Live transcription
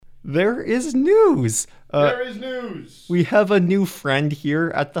There is news. There is news. We have a new friend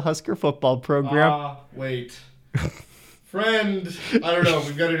here at the Husker football program. Wait. Friend. I don't know.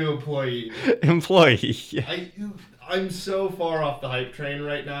 We've got a new employee. Employee. I'm so far off the hype train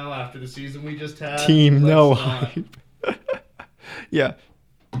right now after the season we just had. Team no hype. Yeah.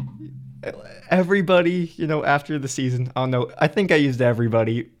 Everybody, after the season, I don't know. I think I used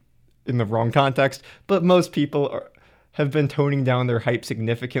everybody in the wrong context, but most people have been toning down their hype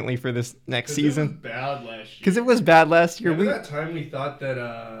significantly for this next season. It was bad last year. Because it was bad last year. Remember that time we thought that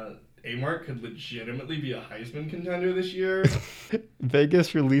Amart could legitimately be a Heisman contender this year?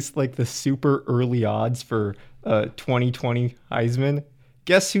 Vegas released the super early odds for 2020 Heisman.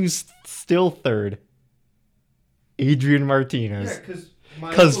 Guess who's still third? Adrian Martinez. Yeah,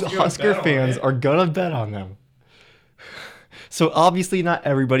 because Husker fans are gonna bet on them. So obviously not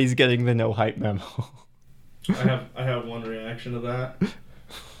everybody's getting the no hype memo. I have one reaction to that.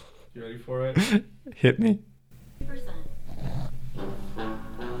 You ready for it? Hit me.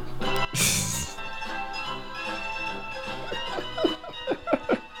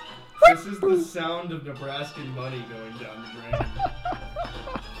 This is the sound of Nebraskan money going down the drain.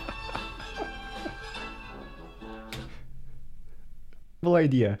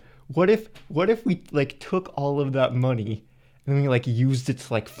 Idea. What if we took all of that money and we used it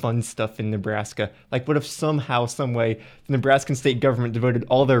to fund stuff in Nebraska? What if somehow, some way, the Nebraskan state government devoted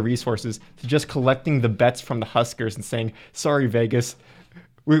all their resources to just collecting the bets from the Huskers and saying, "Sorry, Vegas,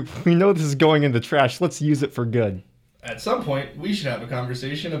 we know this is going in the trash. Let's use it for good." At some point, we should have a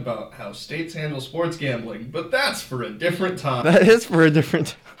conversation about how states handle sports gambling, but that's for a different time. That is for a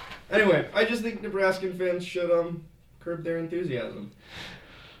different. Anyway, I just think Nebraskan fans should curb their enthusiasm.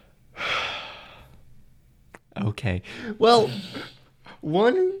 Okay. Well,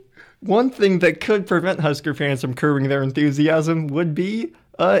 one thing that could prevent Husker fans from curbing their enthusiasm would be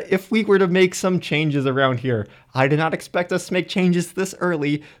if we were to make some changes around here. I did not expect us to make changes this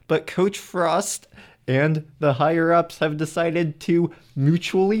early, but Coach Frost and the higher-ups have decided to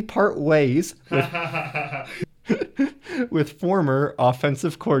mutually part ways with former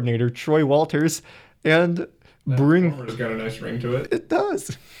offensive coordinator Troy Walters and Former's got a nice ring to it. It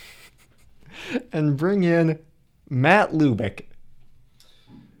does. And bring in Matt Lubick.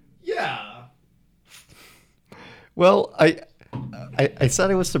 Yeah. Well, I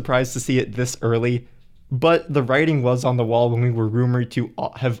said I was surprised to see it this early, but the writing was on the wall when we were rumored to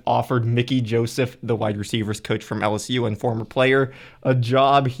have offered Mickey Joseph, the wide receivers coach from LSU and former player, a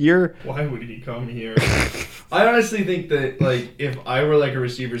job here. Why would he come here? I honestly think that, if I were a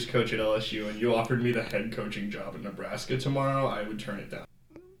receivers coach at LSU and you offered me the head coaching job in Nebraska tomorrow, I would turn it down.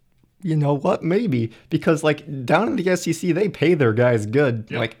 You know what? Maybe. Because, down in the SEC, they pay their guys good.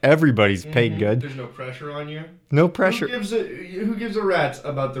 Yep. Everybody's paid good. There's no pressure on you. No pressure. Who gives a rat's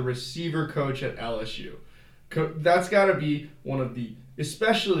about the receiver coach at LSU? That's got to be one of the...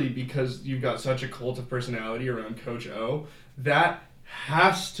 Especially because you've got such a cult of personality around Coach O. That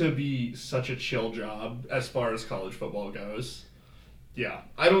has to be such a chill job as far as college football goes. Yeah.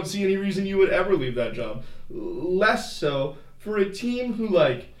 I don't see any reason you would ever leave that job. Less so for a team who,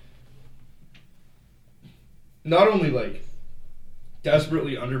 not only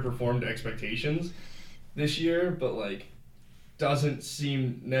desperately underperformed expectations this year, but doesn't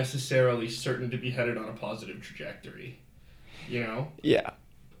seem necessarily certain to be headed on a positive trajectory. Yeah.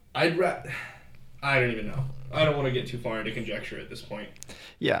 I don't even know. I don't want to get too far into conjecture at this point.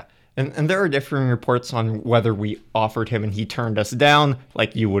 Yeah. And there are differing reports on whether we offered him and he turned us down,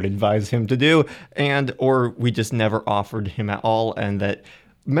 like you would advise him to do, or we just never offered him at all, and that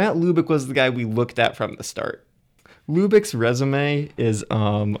Matt Lubick was the guy we looked at from the start. Lubick's resume is,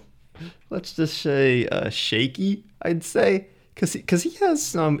 let's just say, shaky, I'd say, because he has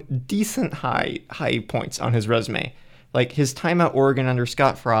some decent high points on his resume. His time at Oregon under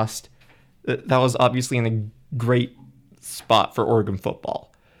Scott Frost, that was obviously in a great spot for Oregon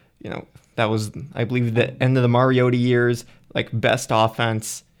football. That was, I believe, the end of the Mariota years, best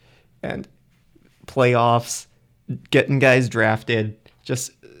offense and playoffs, getting guys drafted,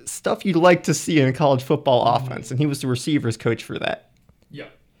 just stuff you'd like to see in a college football offense. And he was the receivers coach for that. Yeah.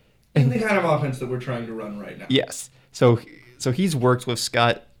 And the kind of offense that we're trying to run right now. Yes. So he's worked with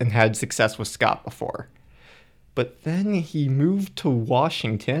Scott and had success with Scott before. But then he moved to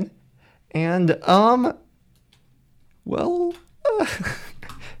Washington and,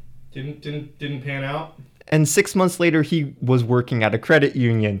 Didn't pan out? And 6 months later, he was working at a credit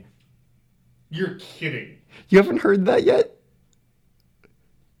union. You're kidding. You haven't heard that yet?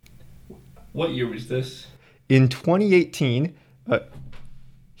 What year was this? In 2018,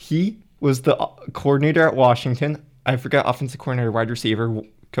 he was the coordinator at Washington. I forgot, offensive coordinator, wide receiver.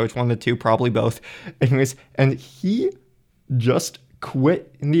 coach one of the two, probably both. Anyways, and he just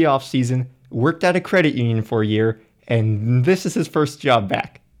quit in the offseason, worked at a credit union for a year, and this is his first job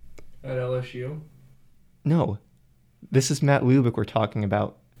back. At LSU? No, this is Matt Lubick we're talking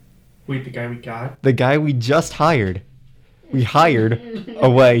about. Wait, the guy we got? The guy we just hired. We hired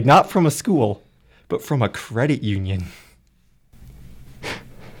away, not from a school, but from a credit union.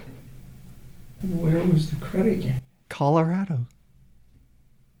 Where was the credit union? Colorado.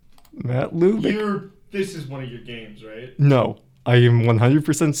 Matt Lubick. This is one of your games, right? No, I am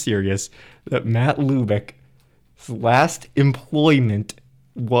 100% serious that Matt Lubick's last employment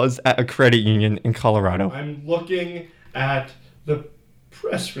was at a credit union in Colorado. I'm looking at the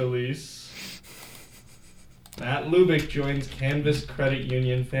press release. Matt Lubick joins Canvas Credit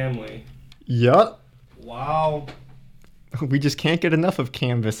Union family. Yup. Wow. We just can't get enough of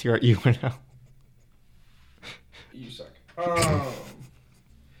Canvas here at UNL. You suck.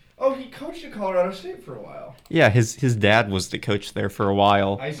 Oh, he coached at Colorado State for a while. Yeah, his dad was the coach there for a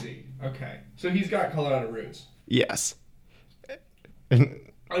while. I see. Okay. So he's got Colorado roots. Yes. And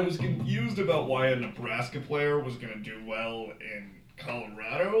I was confused about why a Nebraska player was going to do well in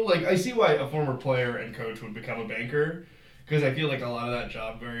Colorado. Like, I see why a former player and coach would become a banker, because I feel like a lot of that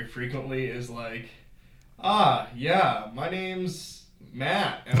job very frequently is like, yeah, my name's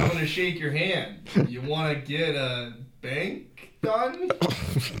Matt, and I'm going to shake your hand. You want to get a bank done?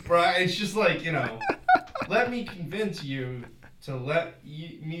 Right? It's just like, let me convince you to let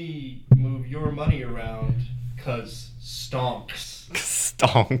me move your money around, because stonks.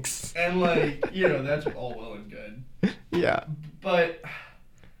 Stonks. And, that's all well and good. Yeah. But...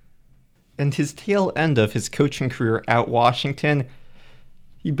 And his tail end of his coaching career at Washington,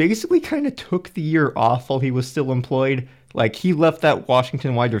 he basically kind of took the year off while he was still employed. Like, he left that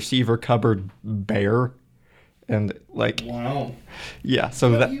Washington wide receiver cupboard bare. And, Wow. Yeah,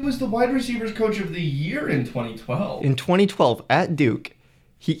 so he was the wide receivers coach of the year in 2012. In 2012, at Duke,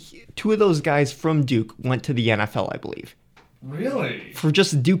 two of those guys from Duke went to the NFL, I believe. Really? For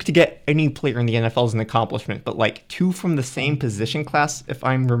just Duke to get any player in the NFL is an accomplishment, but two from the same position class, if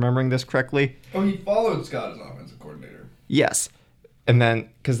I'm remembering this correctly. Oh, he followed Scott as offensive coordinator. Yes. And then,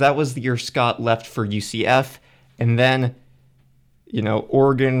 because that was the year Scott left for UCF, and then,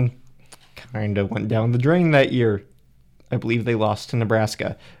 Oregon kind of went down the drain that year. I believe they lost to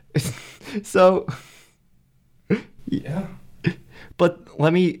Nebraska. So, yeah. But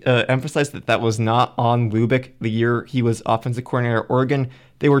let me emphasize that was not on Lubick the year he was offensive coordinator at Oregon.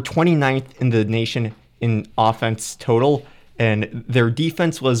 They were 29th in the nation in offense total, and their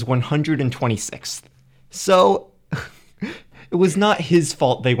defense was 126th. So it was not his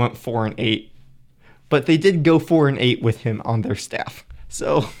fault they went 4-8, but they did go 4-8 with him on their staff.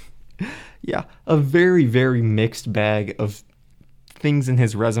 So, yeah, a very, very mixed bag of things in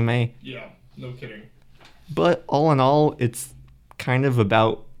his resume. Yeah, no kidding. But all in all, it's kind of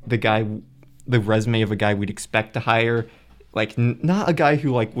about the resume of a guy we'd expect to hire. Not a guy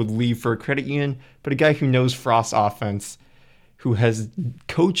who would leave for a credit union, but a guy who knows Frost's offense, who has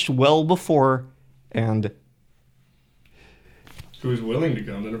coached well before, and who's willing to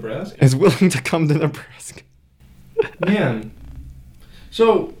come to Nebraska. Is willing to come to Nebraska. Man.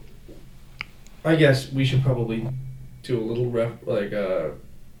 So, I guess we should probably do a little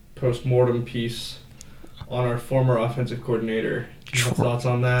post-mortem piece on our former offensive coordinator. Do you have thoughts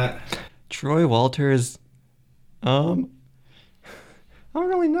on that? Troy Walters, I don't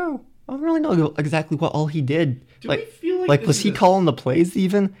really know. I don't really know exactly what all he did. Do we feel like was he calling the plays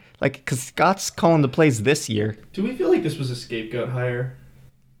even? Because Scott's calling the plays this year. Do we feel like this was a scapegoat hire?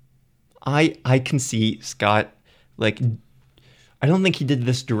 I can see Scott, I don't think he did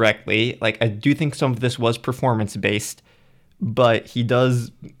this directly. I do think some of this was performance-based, but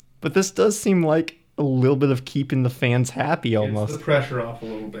this does seem like a little bit of keeping the fans happy almost. It's the pressure off a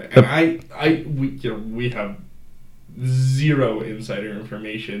little bit. And we have zero insider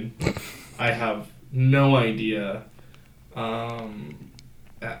information. I have no idea. I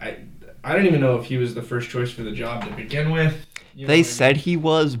don't even know if he was the first choice for the job to begin with. They said he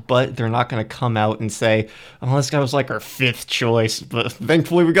was, but they're not going to come out and say, "Oh, this guy was our fifth choice." But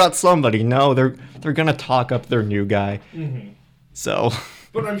thankfully, we got somebody. No, they're going to talk up their new guy. Mm-hmm. So,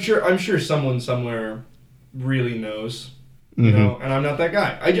 but I'm sure someone somewhere really knows, you know. And I'm not that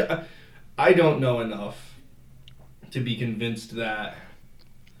guy. I don't know enough to be convinced that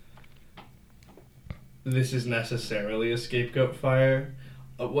this is necessarily a scapegoat fire.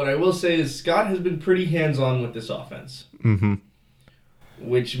 What I will say is Scott has been pretty hands-on with this offense. Mm-hmm.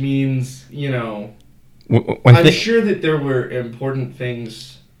 Which means, I'm sure that there were important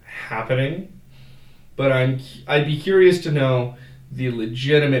things happening, but I'd be curious to know, the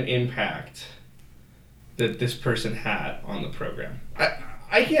legitimate impact that this person had on the program.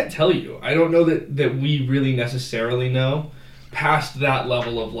 I can't tell you. I don't know that we really necessarily know past that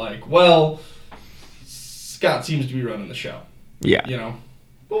level of like, well, Scott seems to be running the show. Yeah. You know?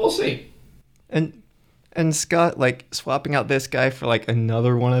 But we'll see. And Scott, like, swapping out this guy for, like,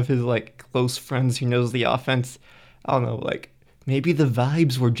 another one of his, like, close friends who knows the offense, I don't know, like, maybe the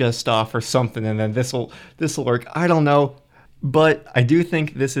vibes were just off or something, and then this'll work. I don't know. But I do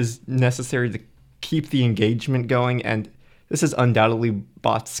think this is necessary to keep the engagement going, and this has undoubtedly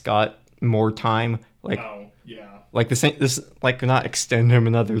bought Scott more time. Like, oh, yeah. Like, not extend him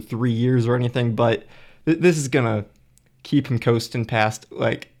another 3 years or anything, but this is gonna keep him coasting past,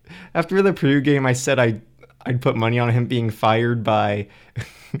 like, after the Purdue game, I said I'd put money on him being fired by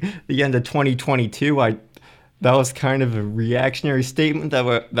the end of 2022. That was kind of a reactionary statement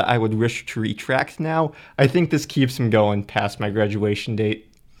that I would wish to retract now. I think this keeps him going past my graduation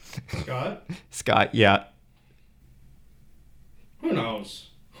date. Scott, yeah. Who knows?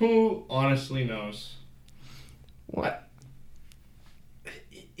 Who honestly knows? What?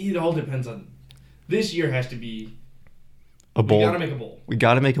 It all depends on... This year has to be... A bowl. We gotta make a bowl. We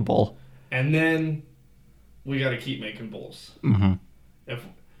gotta make a bowl. And then we gotta keep making bowls. Mm-hmm.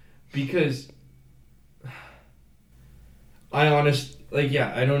 Because I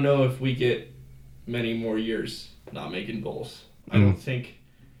don't know if we get many more years not making bowls. I don't think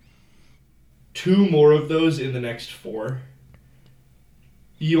 2 more of those in the next 4.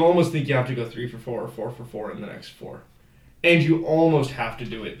 You almost think you have to go 3 for 4 or 4 for 4 in the next 4. And you almost have to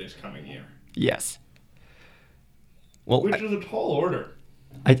do it this coming year. Yes. Well, which is a tall order.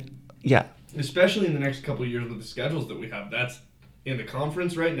 Yeah. Especially in the next couple of years with the schedules that we have. That's in the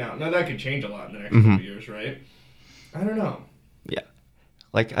conference right now. Now, that could change a lot in the next couple of years, right? I don't know. Yeah.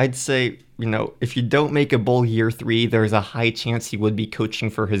 Like, I'd say, if you don't make a bowl year 3, there's a high chance he would be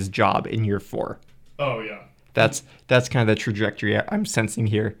coaching for his job in year 4. Oh, yeah. That's kind of the trajectory I'm sensing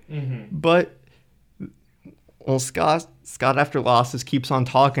here. Mm-hmm. But, well, Scott after losses keeps on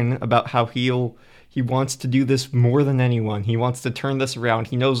talking about how he wants to do this more than anyone. He wants to turn this around.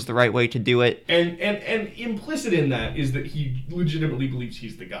 He knows the right way to do it. And implicit in that is that he legitimately believes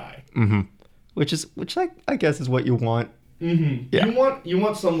he's the guy. Mm-hmm. Which I guess is what you want. Mm-hmm. Yeah. You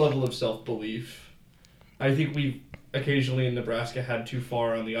want some level of self-belief. I think we've occasionally in Nebraska had too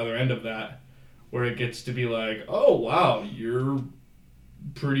far on the other end of that, where it gets to be like, oh, wow, you're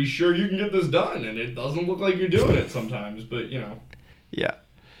pretty sure you can get this done, and it doesn't look like you're doing it sometimes, but, Yeah.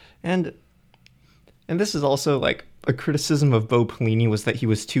 And this is also, like, a criticism of Bo Pelini was that he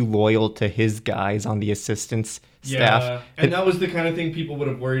was too loyal to his guys on the assistants staff. Yeah, and that was the kind of thing people would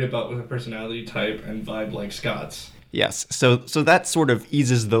have worried about with a personality type and vibe like Scott's. Yes, so that sort of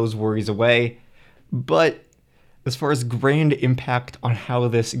eases those worries away. But as far as grand impact on how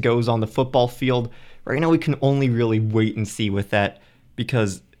this goes on the football field, right now we can only really wait and see with that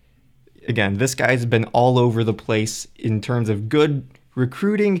because, again, this guy's been all over the place in terms of good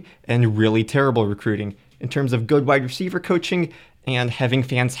recruiting and really terrible recruiting, in terms of good wide receiver coaching and having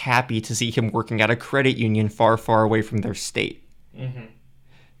fans happy to see him working at a credit union far, far away from their state. Mm-hmm.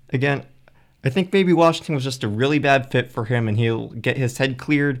 Again, I think maybe Washington was just a really bad fit for him and he'll get his head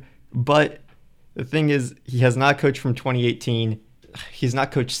cleared, but the thing is, he has not coached from 2018. He's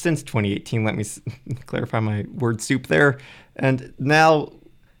not coached since 2018. Let me clarify my word soup there. And now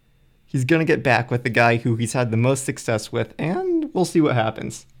he's going to get back with the guy who he's had the most success with, and we'll see what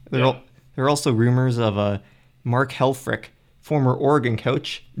happens. There are also rumors of Mark Helfrich, former Oregon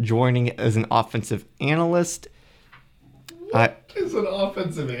coach, joining as an offensive analyst. What is an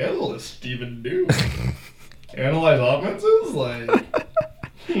offensive analyst even do? Analyze offenses? Like,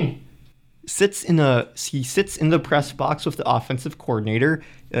 He sits in the press box with the offensive coordinator.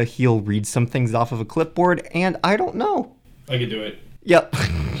 He'll read some things off of a clipboard, and I don't know. I could do it. Yep.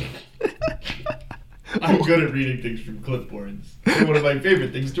 I'm good at reading things from clipboards. They're one of my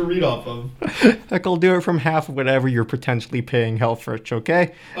favorite things to read off of. Heck, I'll do it from half of whatever you're potentially paying Helfrich,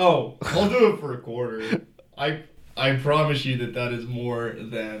 okay? Oh, I'll do it for a quarter. I promise you that is more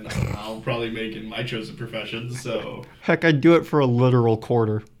than I'll probably make in my chosen profession, so... Heck, I'd do it for a literal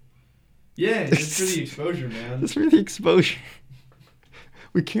quarter. Yeah, just for the exposure, man. Just for the exposure.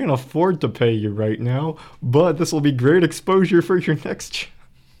 We can't afford to pay you right now, but this will be great exposure for your next job.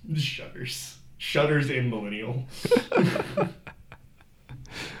 Shudders. Shudders in millennial.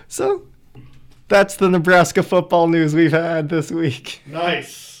 So, that's the Nebraska football news we've had this week.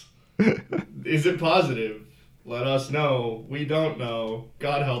 Nice. Is it positive? Let us know. We don't know.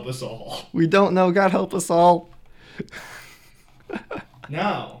 God help us all. We don't know. God help us all.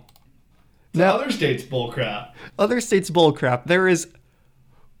 Now, Now, other states bullcrap. other states bullcrap. There is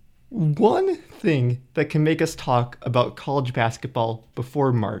one thing that can make us talk about college basketball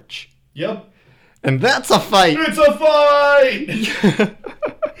before March, Yep. and that's a fight. It's a fight!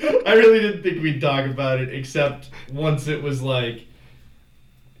 I really didn't think we'd talk about it, except once it was like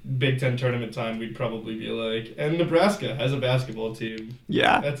Big Ten tournament time, we'd probably be like, and Nebraska has a basketball team.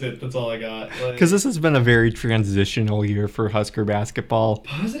 Yeah, That's it. That's all I got. Like, because this has been a very transitional year for Husker basketball.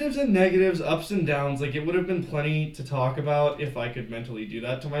 positives and negatives, ups and downs. Like, it would have been plenty to talk about if I could mentally do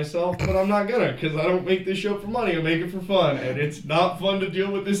that to myself, but I'm not gonna, because I don't make this show for money. I make it for fun, and it's not fun to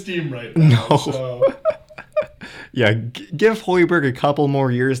deal with this team right now. No. So, Yeah, give Hoiberg a couple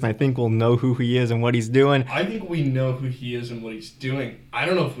more years, and I think we'll know who he is and what he's doing. I think we know who he is and what he's doing. I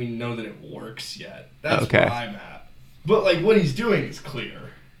don't know if we know that it works yet. That's Okay. where I'm at. But, like, what he's doing is clear.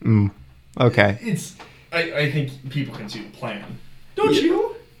 Okay. I think people can see the plan. Don't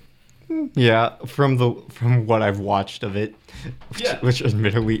you? Yeah, from what I've watched of it, Yeah. which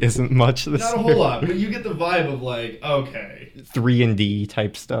admittedly isn't much this Not a year. whole lot, but you get the vibe of, like, okay. 3-and-D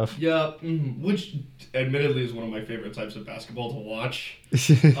type stuff. Yeah, which admittedly is one of my favorite types of basketball to watch.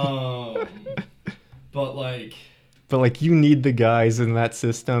 But like, But like, you need the guys in that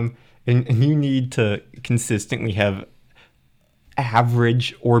system, and you need to consistently have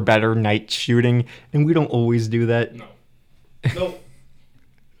average or better night shooting, and we don't always do that. no. Nope.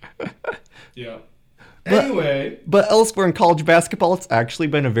 Yeah. Anyway, But elsewhere in college basketball, it's actually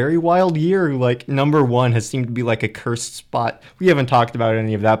been a very wild year. Like, number one has seemed to be like a cursed spot. We haven't talked about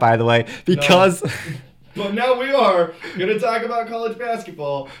any of that, by the way, because but now we are going to talk about college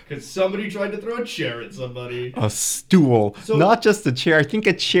basketball because somebody tried to throw a chair at somebody. a stool, So- not just a chair. I think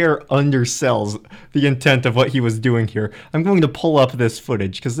a chair undersells the intent of what he was doing here. I'm going to pull up this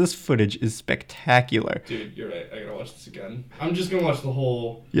footage because this footage is spectacular. Dude, you're right. I got to watch this again. I'm just going to watch the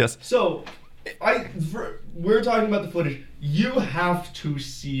whole... Yes. So, we're talking about the footage. You have to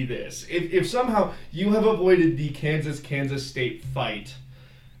see this. If somehow you have avoided the Kansas State fight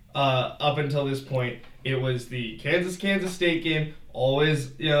up until this point, it was the Kansas State game.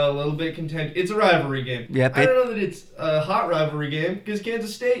 Always, a little bit content. It's a rivalry game. Yep, I don't know that it's a hot rivalry game because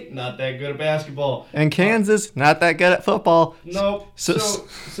Kansas State not that good at basketball. And Kansas, not that good at football. Nope. So-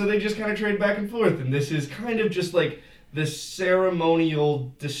 So they just kind of trade back and forth, and this is kind of just like the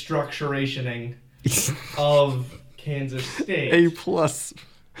ceremonial destructurationing of Kansas State. A plus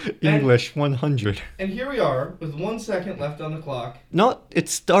English 100. And here we are with 1 second left on the clock.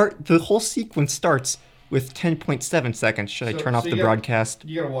 The whole sequence starts with 10.7 seconds. Should I So- turn off so the you gotta- broadcast?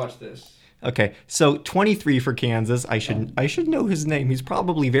 You gotta watch this. Okay, so 23 for Kansas. I should know his name. He's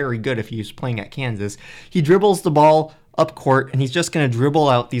probably very good if he's playing at Kansas. He dribbles the ball up court, and he's just going to dribble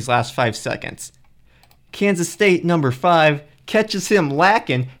out these last 5 seconds. Kansas State, number 5, catches him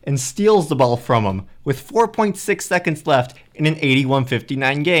lacking and steals the ball from him with 4.6 seconds left in an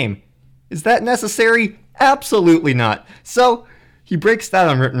 81-59 game. Is that necessary? Absolutely not. So he breaks that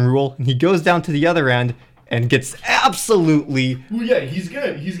unwritten rule, and he goes down to the other end and gets absolutely... Well, yeah, he's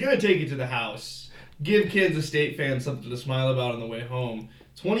gonna take it to the house. Give Kansas State fans something to smile about on the way home.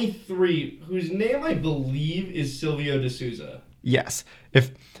 23, whose name I believe is Silvio De Souza. Yes.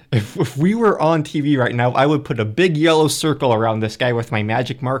 If we were on TV right now, I would put a big yellow circle around this guy with my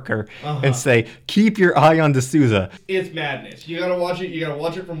magic marker and say, keep your eye on D'Souza. It's madness. You gotta watch it. You gotta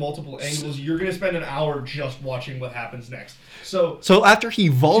watch it from multiple angles. You're gonna spend an hour just watching what happens next. So after he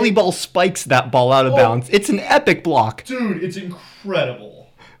volleyball spikes that ball out of bounds, it's an epic block. Dude, it's incredible.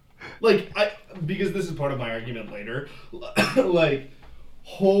 Because this is part of my argument later. Like,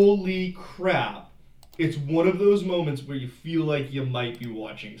 holy crap. It's one of those moments where you feel like you might be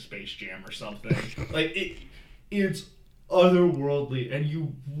watching Space Jam or something. It's otherworldly, and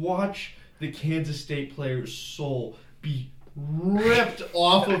you watch the Kansas State player's soul be ripped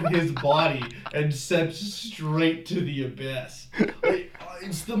off of his body and sent straight to the abyss.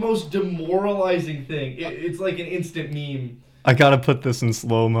 It's the most demoralizing thing. It's like an instant meme. I gotta put this in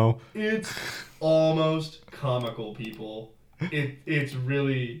slow-mo. It's almost comical, people. It's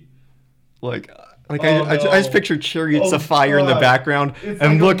really... I just pictured chariots of fire in the God. background, It's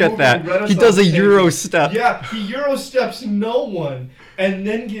and like look a at that. movie He does a Renaissance Euro painting. step. Yeah, he Euro steps no one, and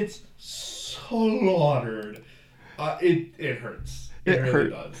then gets slaughtered. It hurts. It really hurt.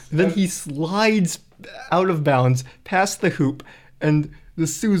 does. Then he slides out of bounds past the hoop, and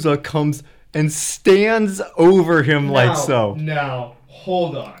D'Souza comes and stands over him like so. Now,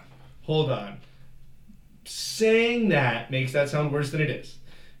 hold on. Saying that makes that sound worse than it is.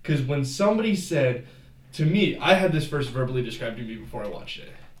 Because when somebody said to me, I had this first verbally described to me before I watched it.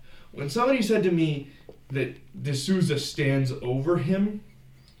 When somebody said to me that D'Souza stands over him,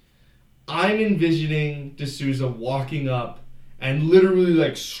 I'm envisioning D'Souza walking up and literally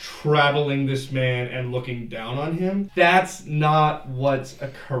like straddling this man and looking down on him. That's not what's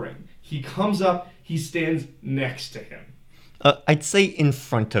occurring. He comes up, he stands next to him. I'd say in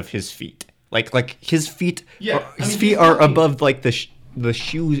front of his feet. Like his feet, Yeah, his feet are above like the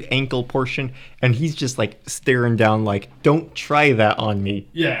shoe's ankle portion, and he's just like staring down like, don't try that on me.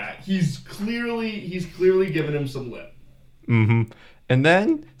 Yeah, he's clearly giving him some lip. Mm-hmm. And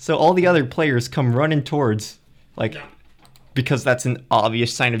then, so all the other players come running towards, like, because that's an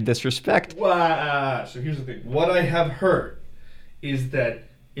obvious sign of disrespect. So here's the thing. What I have heard is that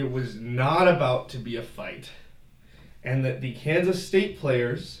it was not about to be a fight, and that the Kansas State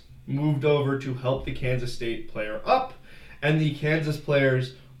players moved over to help the Kansas State player up, and the Kansas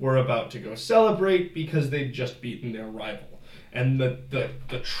players were about to go celebrate because they'd just beaten their rival. And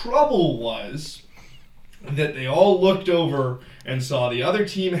the trouble was that they all looked over and saw the other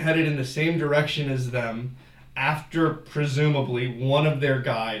team headed in the same direction as them after presumably one of their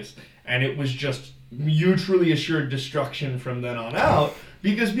guys, and it was just mutually assured destruction from then on out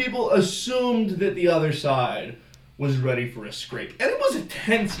because people assumed that the other side was ready for a scrape. And it was a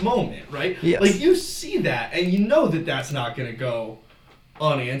tense moment, right? Yes. Like, you see that, and you know that that's not going to go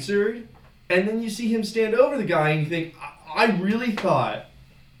unanswered. And then you see him stand over the guy, and you think, I really thought,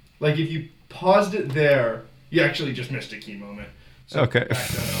 like, if you paused it there, you actually just missed a key moment. So Okay. back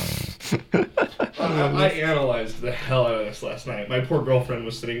that up. I analyzed the hell out of this last night. My poor girlfriend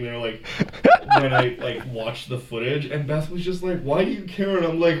was sitting there, like, when I, like, watched the footage, and Beth was just like, why do you care? And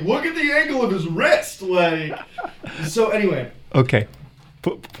I'm like, look at the angle of his wrist! Like, so anyway. Okay.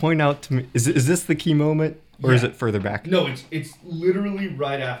 Point out to me, is this the key moment, or is Yeah. it further back? No, it's literally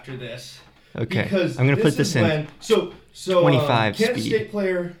right after this. Okay. Because I'm going to put this is in. when, so 25 Kansas speed. State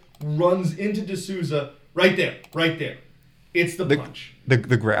player runs into D'Souza right there. It's the punch. The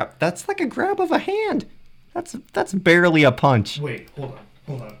grab. That's like a grab of a hand. That's barely a punch. Wait, hold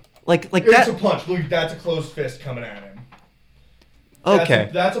on. Like It's that. a punch. Look, that's a closed fist coming at him. Okay.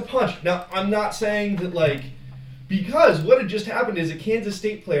 That's a punch. Now, I'm not saying that, like, because what had just happened is a Kansas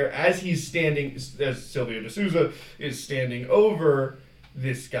State player, as Silvio D'Souza is standing over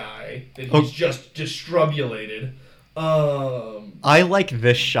this guy that he's just destrubulated. I like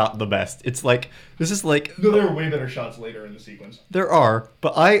this shot the best. It's like, this is like, No, there were way better shots later in the sequence. there are,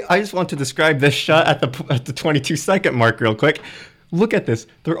 but I just want to describe this shot at the 22-second mark real quick. Look at this.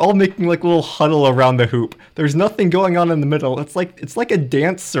 They're all making like a little huddle around the hoop. There's nothing going on in the middle. It's like a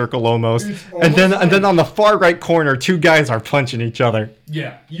dance circle almost. And then on the far right corner, two guys are punching each other.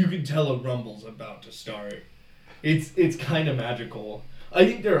 Yeah, you can tell a rumble's about to start. It's kind of magical. I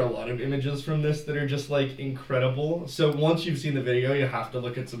think there are a lot of images from this that are just like incredible. So once you've seen the video, you have to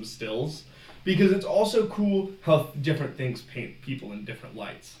look at some stills because it's also cool how different things paint people in different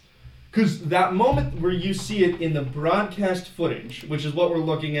lights. Because that moment where you see it in the broadcast footage, which is what we're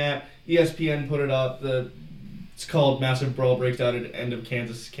looking at, ESPN put it up. It's called Massive Brawl Breaks Out at End of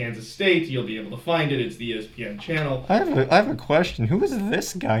Kansas State. You'll be able to find it. It's the ESPN channel. I have a question. Who is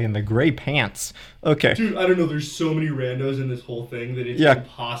this guy in the gray pants? Okay. Dude, I don't know. There's so many randos in this whole thing that it's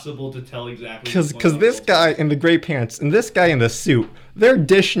impossible to tell exactly. Because this guy in the gray pants and this guy in the suit, they're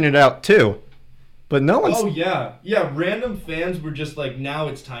dishing it out too. But no one's... Oh, yeah. Yeah, random fans were just like, now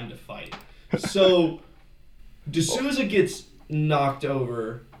it's time to fight. So, D'Souza gets knocked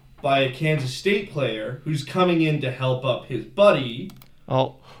over by a Kansas State player who's coming in to help up his buddy.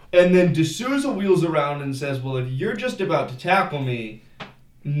 Oh. And then D'Souza wheels around and says, well, if you're just about to tackle me,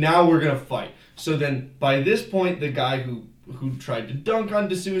 now we're going to fight. So then, by this point, the guy who tried to dunk on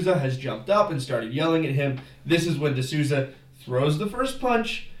D'Souza has jumped up and started yelling at him. This is when D'Souza throws the first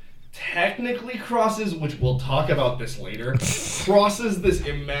punch, technically crosses, which we'll talk about this later, crosses this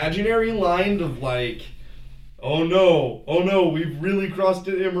imaginary line of like, oh no, we've really crossed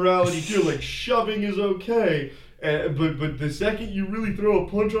an immorality here, like shoving is okay. But the second you really throw a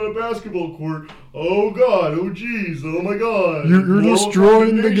punch on a basketball court, oh god, oh jeez, oh my god. You're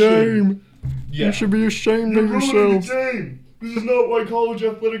destroying the game. Yeah. You should be ashamed You're of ruining yourself. the game. This is not why college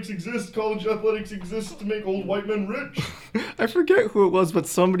athletics exists. College athletics exists to make old white men rich. I forget who it was, but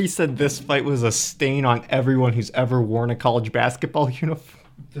somebody said this fight was a stain on everyone who's ever worn a college basketball uniform.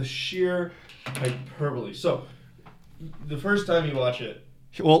 The sheer hyperbole. So, the first time you watch it...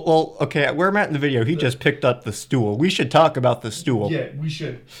 Well, okay, where I'm at in the video, he just picked up the stool. We should talk about the stool. Yeah, we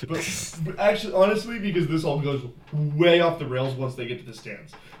should. But actually, honestly, because this all goes way off the rails once they get to the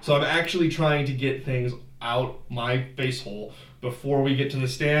stands. So I'm actually trying to get things out my face hole before we get to the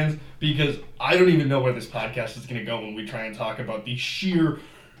stands, because I don't even know where this podcast is going to go when we try and talk about the sheer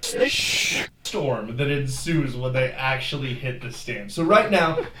storm that ensues when they actually hit the stand. So right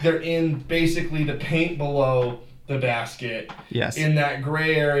now, they're in basically the paint below the basket. Yes. In that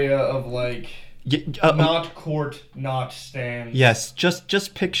gray area of like not court, not stand. Yes,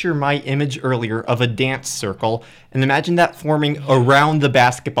 just picture my image earlier of a dance circle, and imagine that forming around the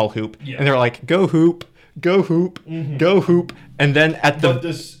basketball hoop. Yeah. And they're like, go hoop, go hoop, go hoop, and then at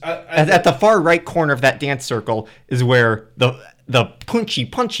the far right corner of that dance circle is where the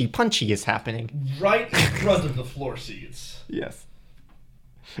punchy is happening. Right in front of the floor seats. Yes.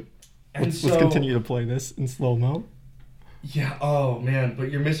 And let's continue to play this in slow-mo. Yeah, oh man, but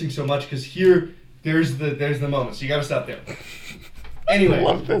you're missing so much because there's the moment. So you gotta stop there. Anyway,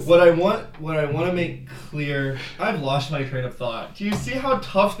 what I want to make clear, I've lost my train of thought. Do you see how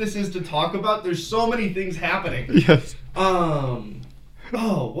tough this is to talk about? There's so many things happening. Yes.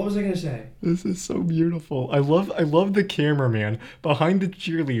 What was I gonna say? This is so beautiful. I love the cameraman behind the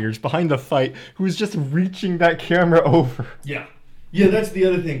cheerleaders, behind the fight, who is just reaching that camera over. Yeah, that's the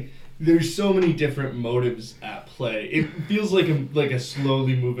other thing. There's so many different motives at play. It feels like a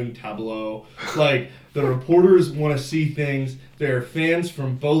slowly moving tableau. Like the reporters want to see things. There are fans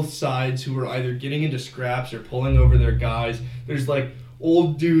from both sides who are either getting into scraps or pulling over their guys. There's like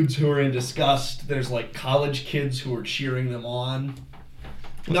old dudes who are in disgust. There's like college kids who are cheering them on.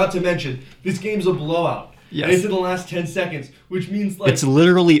 Not to mention, this game's a blowout. Yes. And it's in the last 10 seconds, which means like... It's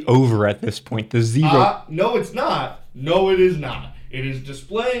literally over at this point. The zero... No, it's not. No, it is not. It is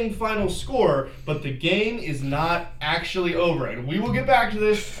displaying final score, but the game is not actually over. And we will get back to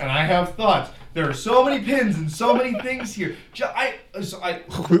this, and I have thoughts. There are so many pins and so many things here.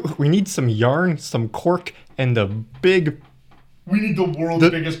 We need some yarn, some cork, and a big... We need the world's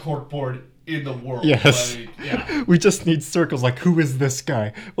biggest corkboard in the world. Yes. We just need circles like, who is this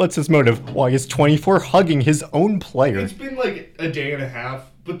guy? What's his motive? Why is 24 hugging his own player? It's been like a day and a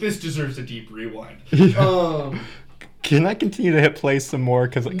half, but this deserves a deep rewind. Can I continue to hit play some more?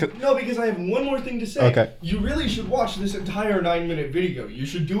 No, because I have one more thing to say. Okay. You really should watch this entire 9-minute video. You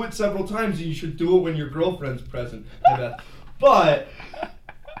should do it several times, and you should do it when your girlfriend's present. But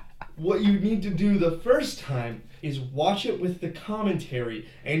what you need to do the first time is watch it with the commentary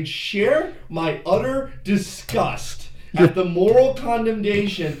and share my utter disgust at the moral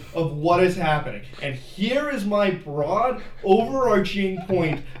condemnation of what is happening. And here is my broad, overarching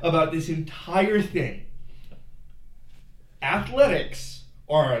point about this entire thing. Athletics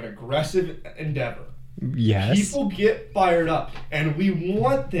are an aggressive endeavor. Yes. People get fired up, and we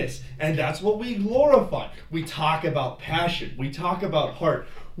want this, and that's what we glorify. We talk about passion. We talk about heart.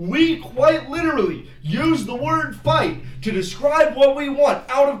 We quite literally use the word fight to describe what we want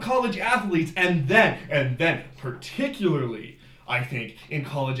out of college athletes, and then, particularly, I think, in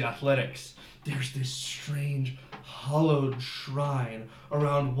college athletics, there's this strange, hallowed shrine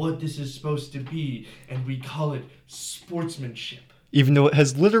around what this is supposed to be, and we call it sportsmanship. Even though it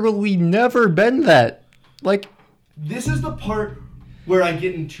has literally never been that. Like, this is the part where I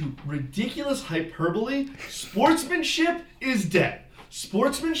get into ridiculous hyperbole. Sportsmanship is dead.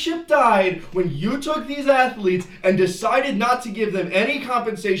 Sportsmanship died when you took these athletes and decided not to give them any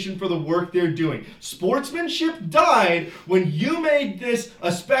compensation for the work they're doing. Sportsmanship died when you made this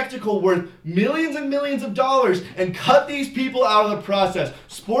a spectacle worth millions and millions of dollars and cut these people out of the process.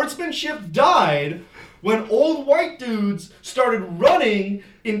 Sportsmanship died when old white dudes started running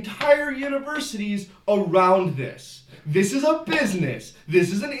entire universities around this. This is a business.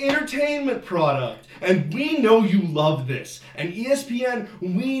 This is an entertainment product. And we know you love this. And ESPN,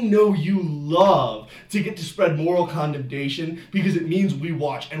 we know you love to get to spread moral condemnation because it means we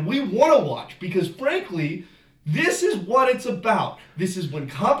watch. And we want to watch because, frankly, this is what it's about. This is when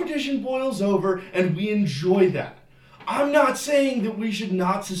competition boils over and we enjoy that. I'm not saying that we should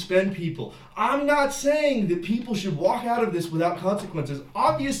not suspend people. I'm not saying that people should walk out of this without consequences.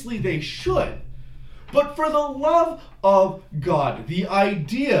 Obviously, they should. But for the love of God, the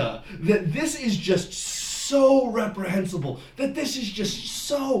idea that this is just so reprehensible, that this is just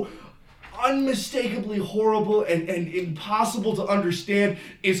so unmistakably horrible and impossible to understand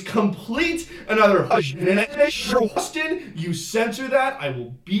is complete and utter hush. Austin, you censor that, I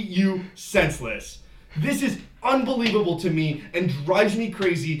will beat you senseless. This is unbelievable to me and drives me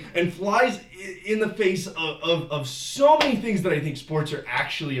crazy and flies in the face of so many things that I think sports are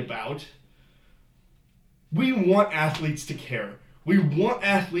actually about. We want athletes to care. We want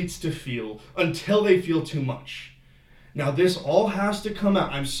athletes to feel until they feel too much. Now, this all has to come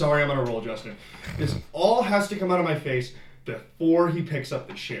out. I'm sorry, I'm on a roll, Justin. This all has to come out of my face before he picks up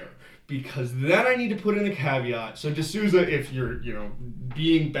the chair. because then I need to put in a caveat. So D'Souza, if you're,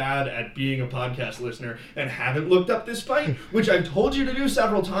 being bad at being a podcast listener and haven't looked up this fight, which I've told you to do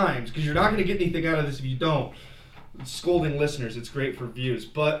several times, because you're not going to get anything out of this if you don't. Scolding listeners, it's great for views,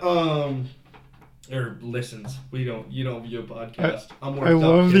 but or listens. You don't view a podcast. I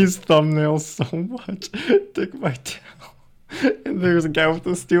love these thumbnails so much. Dick Vitale, and there's a guy with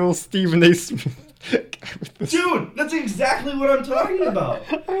the steel, Stephen A. Smith. Dude, that's exactly what I'm talking about.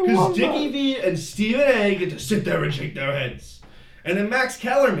 Because Dickie V and Stephen A get to sit there and shake their heads. And then Max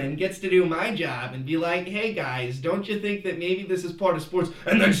Kellerman gets to do my job and be like, hey guys, don't you think that maybe this is part of sports?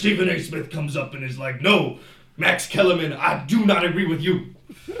 And then Stephen A. Smith comes up and is like, no, Max Kellerman, I do not agree with you.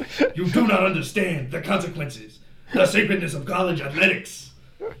 You do not understand the consequences, the sacredness of college athletics.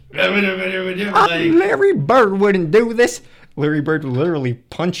 Larry Bird wouldn't do this. Larry Bird would literally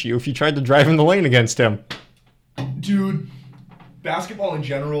punch you if you tried to drive in the lane against him. Dude, basketball in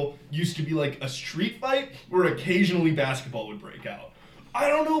general used to be like a street fight where occasionally basketball would break out. I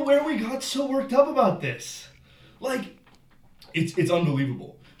don't know where we got so worked up about this. Like, it's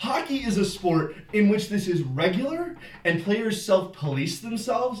unbelievable. Hockey is a sport in which this is regular and players self-police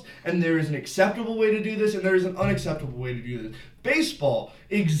themselves, and there is an acceptable way to do this and there is an unacceptable way to do this. Baseball,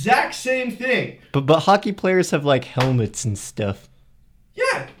 exact same thing. But hockey players have like helmets and stuff.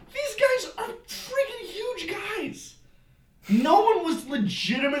 Yeah, these guys are freaking huge guys. No one was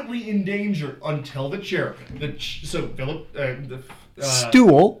legitimately in danger until the chair.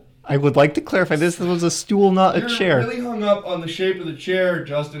 Stool. I would like to clarify this was a stool, not a chair. You're really hung up on the shape of the chair,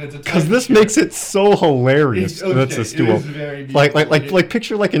 Justin. It's a because this chair. Makes it so hilarious that it's a stool. It is very like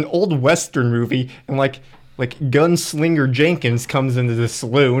picture like an old Western movie and like Gunslinger Jenkins comes into the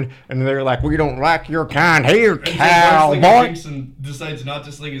saloon and they're like, we don't like your kind here, cowboy. Gunslinger decides not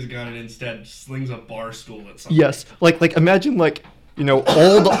to sling his gun and instead slings a bar stool at something. Yes, like imagine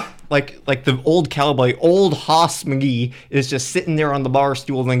old like the old cowboy, old Hoss McGee is just sitting there on the bar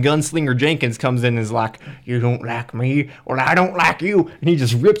stool, and then Gunslinger Jenkins comes in and is like, you don't like me, well I don't like you, and he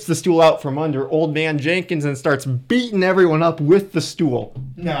just rips the stool out from under old man Jenkins and starts beating everyone up with the stool.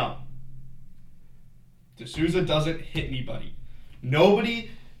 No. D'Souza doesn't hit anybody.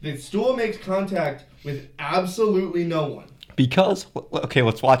 The stool makes contact with absolutely no one. Because, okay,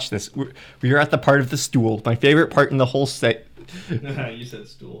 let's watch this. We're at the part of the stool, my favorite part in the whole set. You said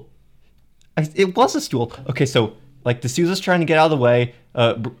stool. It was a stool. Okay, so like D'Souza's trying to get out of the way.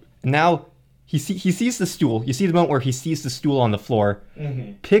 Now he sees the stool. You see the moment where he sees the stool on the floor,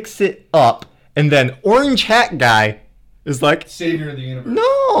 picks it up, and then Orange Hat Guy is like, savior of the universe.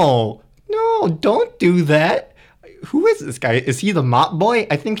 No, don't do that. Who is this guy? Is he the mop boy?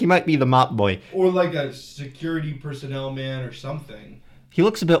 I think he might be the mop boy. Or like a security personnel man or something. He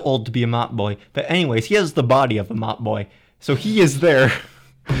looks a bit old to be a mop boy. But anyways, he has the body of a mop boy. So he is there,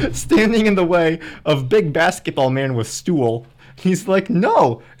 standing in the way of big basketball man with stool. He's like,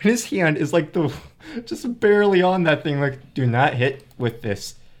 no. And his hand is like just barely on that thing, like, do not hit with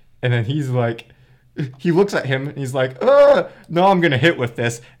this. And then he's like, he looks at him and he's like, no, I'm going to hit with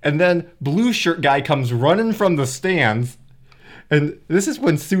this. And then blue shirt guy comes running from the stands. And this is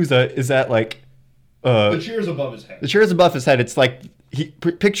when Souza is at like... the chair's above his head. The chair's above his head. It's like,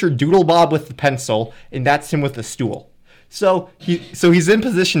 picture Doodle Bob with the pencil, and that's him with the stool. So he's in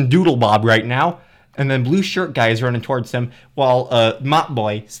position Doodle Bob right now. And then blue shirt guy is running towards him while Mop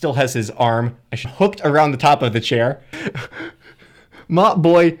Boy still has his arm hooked around the top of the chair. Mop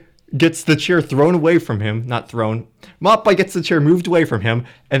Boy gets the chair thrown away from him. Not thrown. Mop Boy gets the chair moved away from him.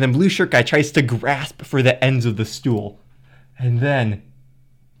 And then blue shirt guy tries to grasp for the ends of the stool. And then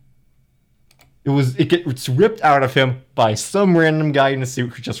it gets ripped out of him by some random guy in a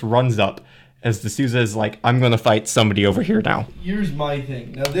suit who just runs up. As D'Souza is like, I'm going to fight somebody over here now. Here's my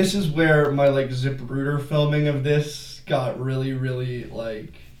thing. Now, this is where my, Zapruder filming of this got really, really,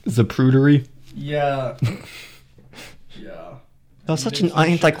 Zaprudery? Yeah. Yeah. That was such an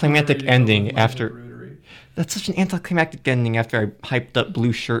anticlimactic ending after... That's such an anticlimactic ending after I hyped up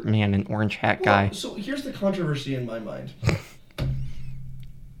Blue Shirt Man and Orange Hat Guy. So, here's the controversy in my mind.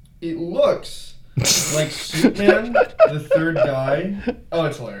 It looks... like Superman, the third guy. Oh,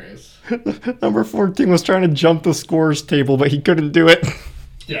 it's hilarious. Number 14 was trying to jump the scores table, but he couldn't do it.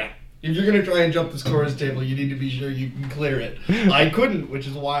 Yeah. If you're going to try and jump the scores table, you need to be sure you can clear it. I couldn't, which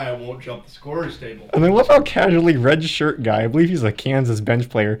is why I won't jump the scores table. And I love how casually red shirt guy, I believe he's a Kansas bench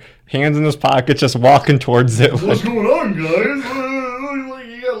player, hands in his pockets, just walking towards it. What's going on, guys?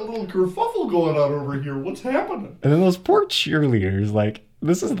 You got a little kerfuffle going on over here. What's happening? And then those poor cheerleaders,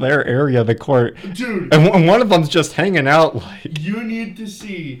 This is their area of the court. Dude. And one of them's just hanging out like... You need to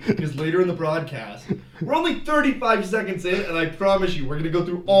see, because later in the broadcast, we're only 35 seconds in, and I promise you, we're going to go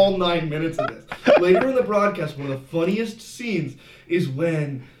through all 9 minutes of this. Later in the broadcast, one of the funniest scenes is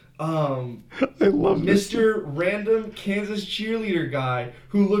when I love this. Mr. Random Kansas cheerleader guy,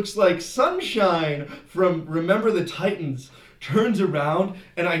 who looks like Sunshine from Remember the Titans, turns around,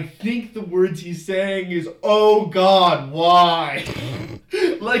 and I think the words he's saying is, "Oh God, why?"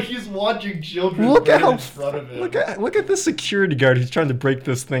 Like he's watching children Look right at how in front of him. look at this security guard who's trying to break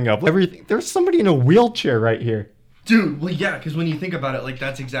this thing up. There's somebody in a wheelchair right here. Dude, well, yeah, because when you think about it, like,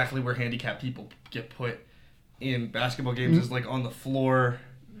 that's exactly where handicapped people get put in basketball games, is, like, on the floor.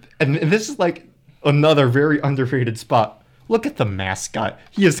 And this is, like, another very underrated spot. Look at the mascot.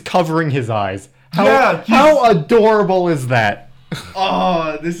 He is covering his eyes. How adorable is that?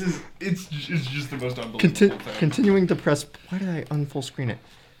 Oh, it's just the most unbelievable thing. Continuing to press... Why did I unfull screen it?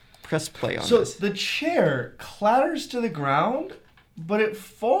 Press play on this. So the chair clatters to the ground, but it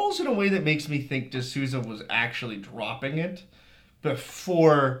falls in a way that makes me think D'Souza was actually dropping it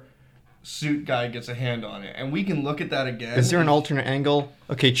before Suit Guy gets a hand on it. And we can look at that again. Is there an alternate angle?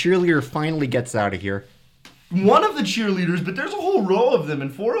 Okay, cheerleader finally gets out of here. One of the cheerleaders, but there's a whole row of them,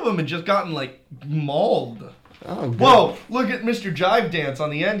 and 4 of them had just gotten, like, mauled. Oh, good. Whoa, look at Mr. Jive Dance on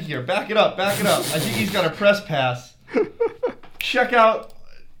the end here. Back it up, back it up. I think he's got a press pass. Check out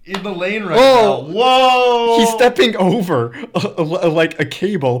in the lane right now. Whoa! He's stepping over like a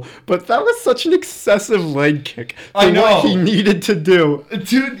cable, but that was such an excessive leg kick for I know. what he needed to do.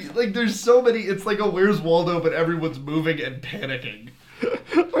 Dude, like, there's so many, it's like a Where's Waldo, but everyone's moving and panicking.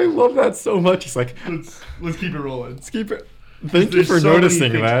 I love that so much. He's like, Let's keep it rolling. let's keep it. Thank you There's for so many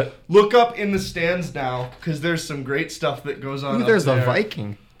noticing things. that. Look up in the stands now, because there's some great stuff that goes on. Ooh, up there's a there.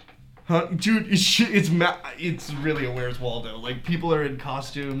 Viking. Huh? Dude, it's really a Where's Waldo. Like, people are in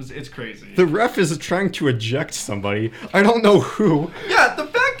costumes. It's crazy. The ref is trying to eject somebody. I don't know who. Yeah, the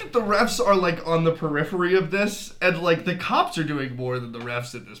fact that the refs are, like, on the periphery of this, and, like, the cops are doing more than the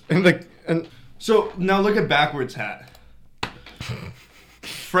refs at this point. And So, now look at Backwards Hat.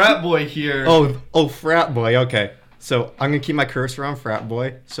 Frat boy here. oh, frat boy. Okay, so I'm gonna keep my cursor on frat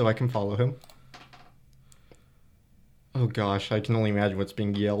boy so I can follow him. Oh gosh, I can only imagine what's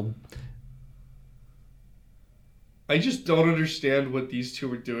being yelled. I just don't understand what these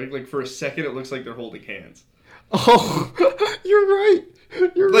two are doing. Like, for a second, it looks like they're holding hands. Oh, you're right.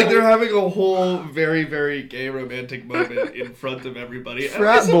 You're Like, right. they're having a whole very, very gay romantic moment in front of everybody. And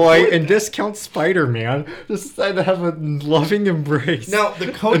Frat I boy support and that. Discount Spider-Man just decided to have a loving embrace. Now, the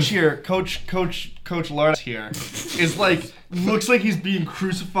coach here, Coach Lawrence here, is like, looks like he's being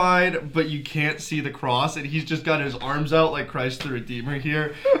crucified, but you can't see the cross, and he's just got his arms out like Christ the Redeemer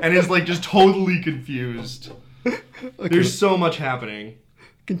here, and is like just totally confused. Okay, There's so much happening.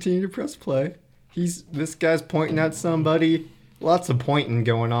 continue to press play. This guy's pointing at somebody. Lots of pointing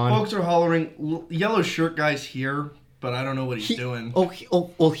going on. Folks are hollering, yellow shirt guy's here, but I don't know what he's doing.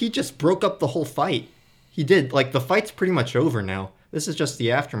 He just broke up the whole fight. He did. Like, the fight's pretty much over now. This is just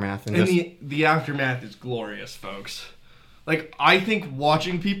the aftermath. And the aftermath is glorious, folks. Like, I think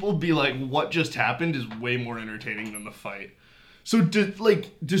watching people be like, what just happened is way more entertaining than the fight. So,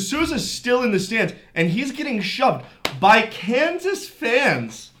 D'Souza's still in the stands, and he's getting shoved by Kansas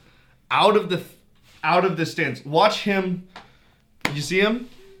fans out of the stands. Watch him. Did you see him?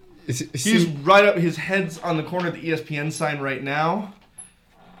 He's right up. His head's on the corner of the ESPN sign right now.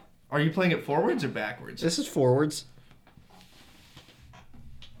 Are you playing it forwards or backwards? This is forwards.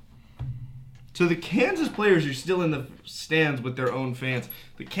 So the Kansas players are still in the stands with their own fans.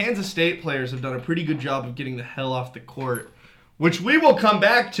 The Kansas State players have done a pretty good job of getting the hell off the court, which we will come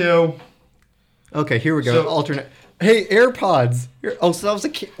back to. Okay, here we go. So- Alternate. Hey, AirPods. So that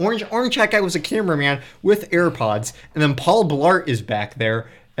was orange hat guy was a cameraman with AirPods, and then Paul Blart is back there,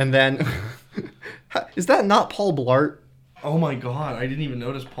 and then is that not Paul Blart? Oh my god, I didn't even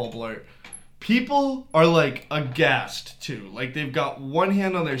notice Paul Blart. People are like aghast too. Like they've got one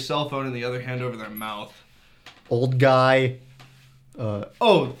hand on their cell phone and the other hand over their mouth. Old guy.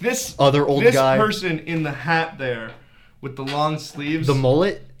 This Other old guy. This person in the hat there with the long sleeves. The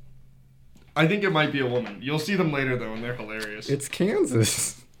mullet. I think it might be a woman. You'll see them later though, and they're hilarious. It's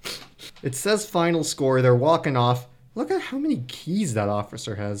Kansas. It says final score. They're walking off. Look at how many keys that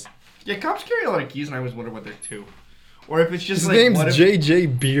officer has. Yeah, cops carry a lot of keys, and I always wonder what they're to. Or if it's just His like name's what if,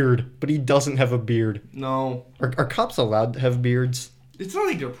 JJ Beard, but he doesn't have a beard. No, Are cops allowed to have beards? it's not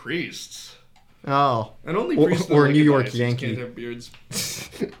like they're priests. Oh. And only Or- priests or in a New York diocese Yankee. can't have beards.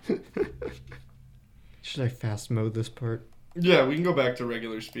 Should I fast mode this part? Yeah, we can go back to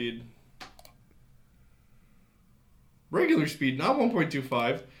regular speed. regular speed, not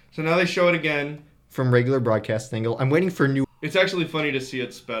 1.25. So now they show it again. From regular broadcast angle. I'm waiting for new... It's actually funny to see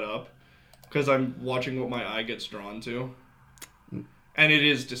it sped up because I'm watching what my eye gets drawn to. And it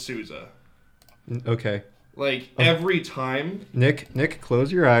is D'Souza. Okay. Like, every time... Nick,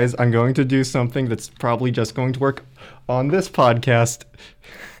 close your eyes. I'm going to do something that's probably just going to work on this podcast.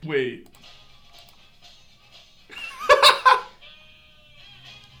 Wait.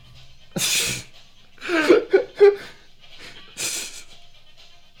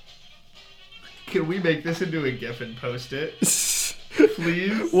 Can we make this into a GIF and post it?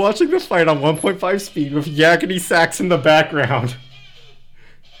 Please? Watching the fight on 1.5 speed with yakety sax in the background.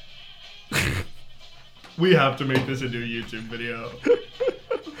 We have to make this into a YouTube video.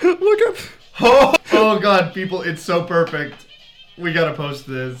 Look up. Oh god, people, it's so perfect. We gotta post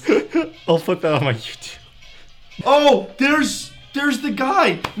this. I'll put that on my YouTube. Oh, there's the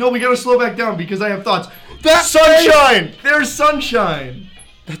guy. No, we gotta slow back down because I have thoughts. That's Sunshine! There's Sunshine!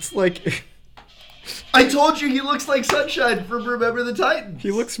 That's like... I told you he looks like Sunshine from Remember the Titans.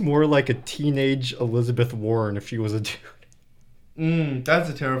 He looks more like a teenage Elizabeth Warren if she was a dude. That's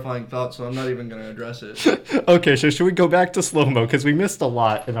a terrifying thought, so I'm not even gonna address it. Okay, so should we go back to slow-mo? Because we missed a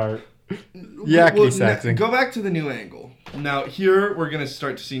lot in our yakety saxing. Go back to the new angle. Now, here we're gonna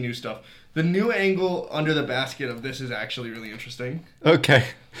start to see new stuff. The new angle under the basket of this is actually really interesting. Okay.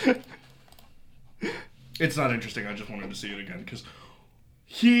 It's not interesting, I just wanted to see it again, because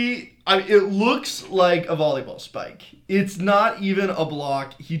it looks like a volleyball spike. It's not even a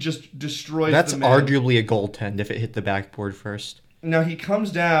block. He just destroys That's the man. arguably a goaltend if it hit the backboard first. Now he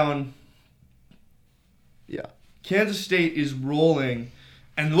comes down. Yeah. Kansas State is rolling.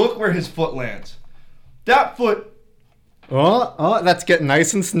 And look where his foot lands. That foot. Oh, that's getting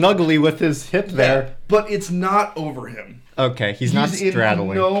nice and snuggly with his hip there. Yeah, but it's not over him. Okay, he's not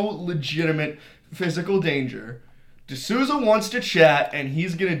straddling. In no legitimate physical danger. D'Souza wants to chat, and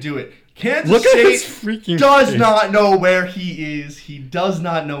he's going to do it. Kansas State does not know where he is. He does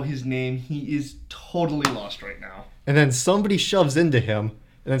not know his name. He is totally lost right now. And then somebody shoves into him.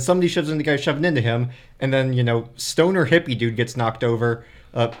 And then somebody shoves in the guy shoving into him. And then, stoner hippie dude gets knocked over.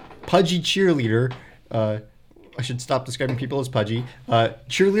 Pudgy cheerleader. I should stop describing people as pudgy.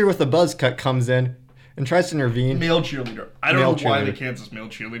 Cheerleader with a buzz cut comes in and tries to intervene. Male cheerleader. I don't know why the Kansas male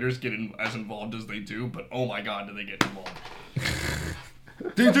cheerleaders get as involved as they do, but oh my god, do they get involved.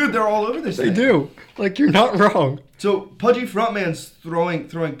 Dude, they're all over this thing. They do. Like, you're not wrong. So, pudgy frontman's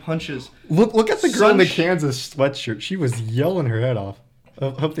throwing punches. Look at the girl in the Kansas sweatshirt. She was yelling her head off. I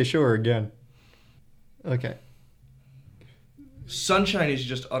hope they show her again. Okay. Sunshine is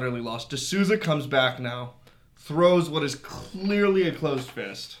just utterly lost. D'Souza comes back now. Throws what is clearly a closed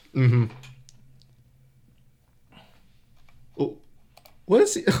fist. Mm-hmm. What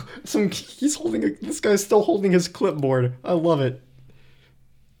is he? This guy's still holding his clipboard. I love it.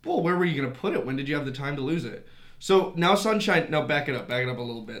 Well, where were you going to put it? When did you have the time to lose it? So now Sunshine, no, back it up a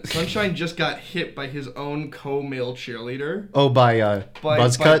little bit. Sunshine just got hit by his own co-male cheerleader. Oh, by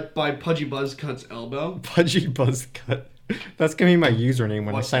Buzzcut? By Pudgy Buzzcut's elbow. Pudgy Buzzcut. That's going to be my username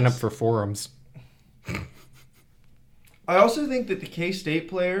when I sign up for forums. I also think that the K-State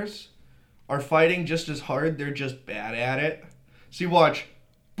players are fighting just as hard. They're just bad at it. See, watch.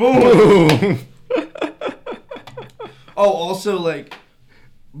 Boom! Oh, also, like,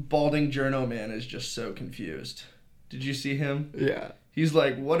 balding journo man is just so confused. Did you see him? Yeah. He's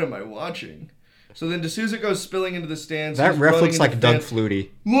like, what am I watching? So then D'Souza goes spilling into the stands. That ref looks like Doug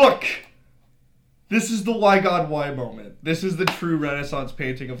Flutie. Look! This is the why God why moment. This is the true Renaissance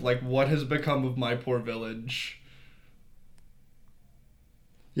painting of, like, what has become of my poor village.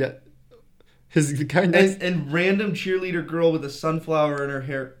 Yeah. His kind of... and random cheerleader girl with a sunflower in her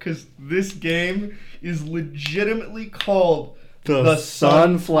hair. Because this game is legitimately called the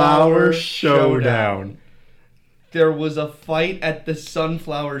Sunflower Showdown. There was a fight at the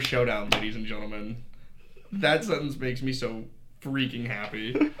Sunflower Showdown, ladies and gentlemen. That sentence makes me so freaking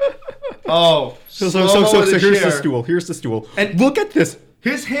happy. Oh, so here's the stool. Here's the stool. And look at this.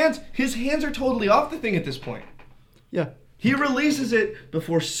 His hands are totally off the thing at this point. Yeah. He releases it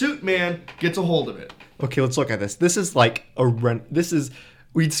before Suit Man gets a hold of it. Okay, let's look at this. This is like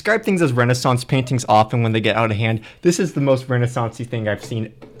we describe things as Renaissance paintings often when they get out of hand. This is the most Renaissance-y thing I've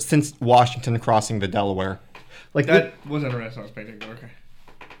seen since Washington crossing the Delaware. Like that wasn't a Renaissance painting, but okay.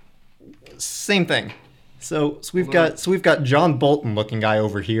 Same thing. So we've got John Bolton looking guy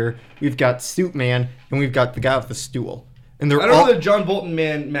over here. We've got Suit Man, and we've got the guy with the stool. And I don't know that John Bolton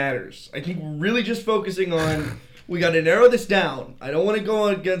man matters. I think we're really just focusing on. We got to narrow this down. I don't want to go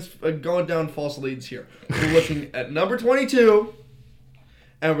against going down false leads here. We're looking at number 22,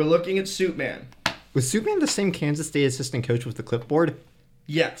 and we're looking at Suit Man. Was Subban the same Kansas State assistant coach with the clipboard?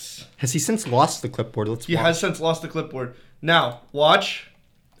 Yes. Has he since lost the clipboard? He has since lost the clipboard. Now, watch.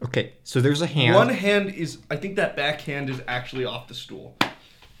 Okay, so there's a hand. One hand is, I think that backhand is actually off the stool.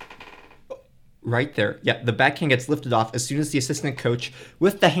 Right there. Yeah, the backhand gets lifted off as soon as the assistant coach,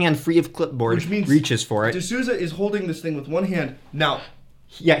 with the hand free of clipboard, Which means reaches for it. D'Souza is holding this thing with one hand. Now,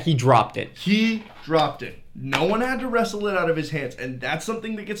 Yeah, he dropped it. he dropped it. No one had to wrestle it out of his hands, and that's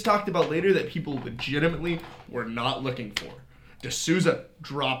something that gets talked about later that people legitimately were not looking for. D'Souza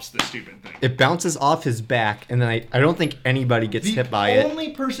drops the stupid thing. It bounces off his back, and then I don't think anybody gets hit by The it.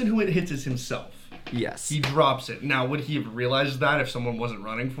 only person who it hits is himself. Yes. He drops it. Now, would he have realized that if someone wasn't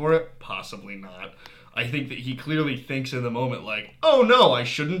running for it? Possibly not. I think that he clearly thinks in the moment, like, oh no, I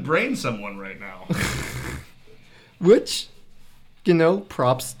shouldn't brain someone right now. Which,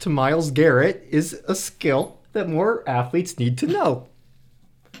 props to Myles Garrett, is a skill that more athletes need to know.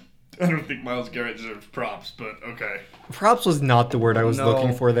 I don't think Myles Garrett deserves props, but okay. Props was not the word I was No.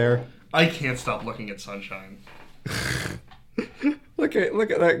 looking for there. I can't stop looking at Sunshine. Look at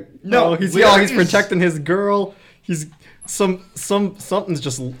that. No, he's where he's is- protecting his girl. He's somebody's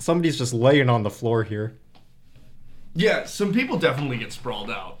just laying on the floor here. Yeah, some people definitely get sprawled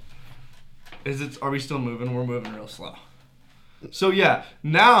out. Are we still moving? We're moving real slow. So yeah,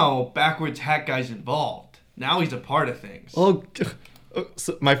 now backwards hat guy's involved. Now he's a part of things. Oh,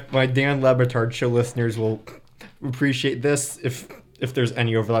 so my Dan Lebatard show listeners will appreciate this if there's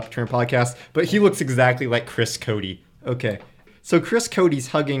any overlap between our podcasts. But he looks exactly like Chris Cody. Okay, so Chris Cody's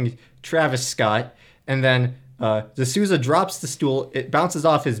hugging Travis Scott, and then D'Souza drops the stool. It bounces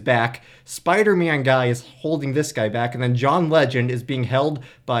off his back. Spider-Man guy is holding this guy back, and then John Legend is being held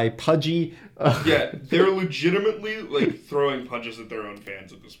by Pudgy. Yeah, they're legitimately like throwing punches at their own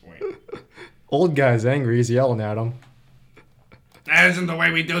fans at this point. Old guy's angry. He's yelling at him. That isn't the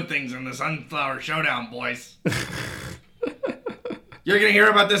way we do things in the Sunflower Showdown, boys. You're gonna hear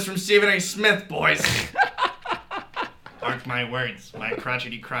about this from Stephen A. Smith, boys. Mark my words, my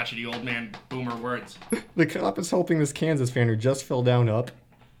crotchety old man boomer words. The cop is helping this Kansas fan who just fell down up.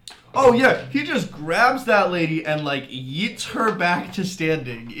 Oh yeah, he just grabs that lady and like yeets her back to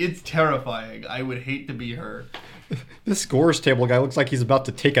standing. It's terrifying. I would hate to be her. This scores table guy looks like he's about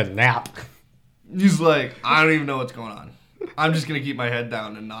to take a nap. He's like, I don't even know what's going on. I'm just gonna keep my head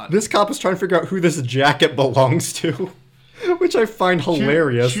down and not. This cop is trying to figure out who this jacket belongs to, which I find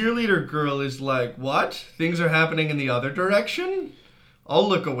hilarious. Cheerleader girl is like, what? Things are happening in the other direction? I'll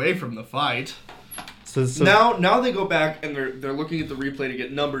look away from the fight. So Now they go back and they're looking at the replay to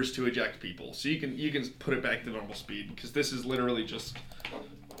get numbers to eject people. So you can put it back to normal speed because this is literally just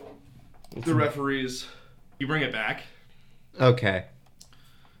the referees. You bring it back. Okay.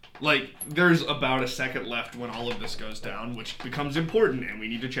 Like there's about a second left when all of this goes down, which becomes important and we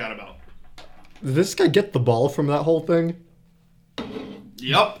need to chat about. Did this guy get the ball from that whole thing?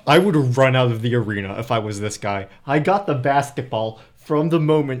 Yep. I would have run out of the arena if I was this guy. I got the basketball from the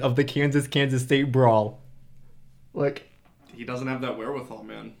moment of the Kansas State brawl. Like, He doesn't have that wherewithal,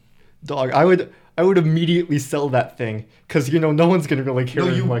 man. dog, I would immediately sell that thing because no one's gonna really care. No,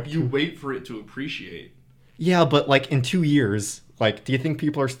 him, you wait for it to appreciate. Yeah, but like in 2 years, like, do you think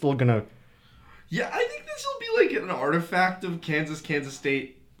people are still gonna? Yeah, I think this will be like an artifact of Kansas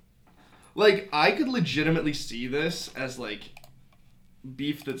State. Like, I could legitimately see this as like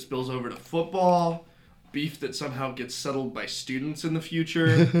beef that spills over to football, beef that somehow gets settled by students in the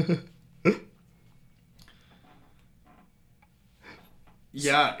future.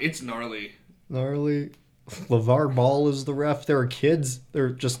 Yeah, it's gnarly. Gnarly. LeVar Ball is the ref. There are kids. There are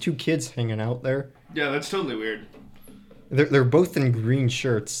just two kids hanging out there. Yeah, that's totally weird. They're both in green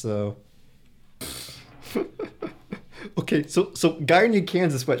shirts, so. Okay, so guy in your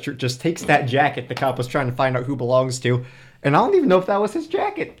Kansas sweatshirt just takes that jacket the cop was trying to find out who belongs to, and I don't even know if that was his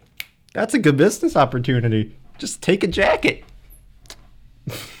jacket. That's a good business opportunity. Just take a jacket.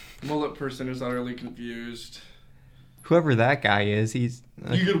 Mullet person is utterly confused. Whoever that guy is, he's...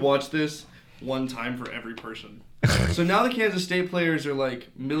 You could watch this one time for every person. So now the Kansas State players are like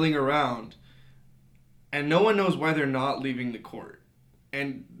milling around, and no one knows why they're not leaving the court.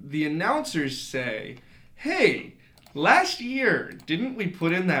 And the announcers say, hey, last year, didn't we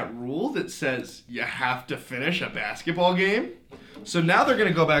put in that rule that says you have to finish a basketball game? So now they're going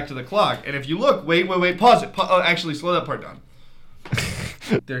to go back to the clock. And if you look, wait, pause it. Actually, slow that part down.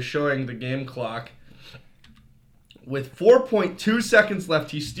 They're showing the game clock. With 4.2 seconds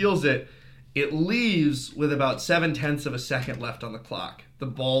left, he steals it. It leaves with about 0.7 of a second left on the clock. The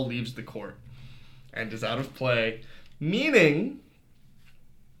ball leaves the court and is out of play, meaning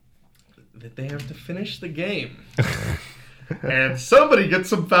that they have to finish the game. And somebody gets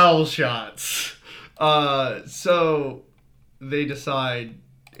some foul shots. So they decide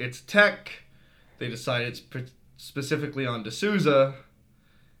it's Tech. They decide it's specifically on D'Souza.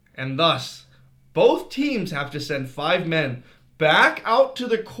 And thus, both teams have to send 5 men back out to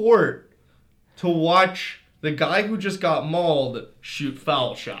the court to watch the guy who just got mauled shoot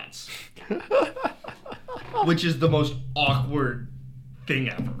foul shots. Which is the most awkward thing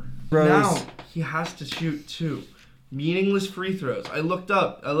ever. Rose. Now, he has to shoot 2 meaningless free throws. I looked it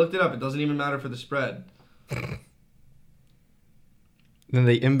up. It doesn't even matter for the spread. Then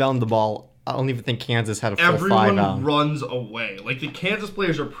they inbound the ball. I don't even think Kansas had a full 5 Everyone out. runs away. Like, the Kansas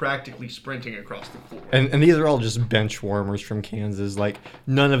players are practically sprinting across the floor. And these are all just bench warmers from Kansas. Like,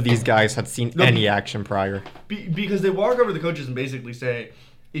 none of these guys had seen any action prior. Because they walk over to the coaches and basically say,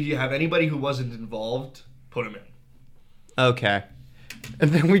 if you have anybody who wasn't involved, put him in. Okay.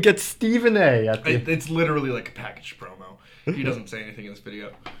 And then we get Stephen A. at the... It's literally like a package promo. He doesn't say anything in this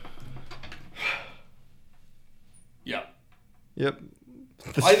video. Yeah. Yep.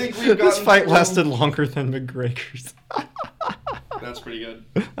 I think we've This gotten fight through- lasted longer than McGregor's. That's pretty good.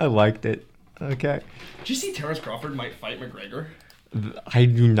 I liked it. Okay. Did you see Terrence Crawford might fight McGregor? I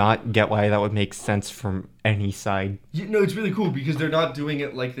do not get why that would make sense from any side. No, it's really cool because they're not doing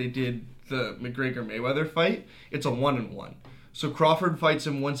it like they did the McGregor-Mayweather fight. It's a 1-on-1. So Crawford fights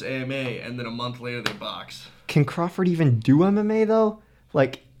him once AMA, and then a month later they box. Can Crawford even do MMA though?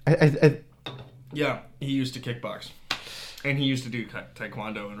 Like, Yeah, he used to kickbox. And he used to do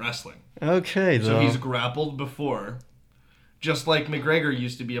taekwondo and wrestling. okay though. So he's grappled before, just like McGregor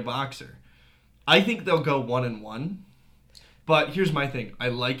used to be a boxer. I think they'll go 1-on-1. But here's my thing. I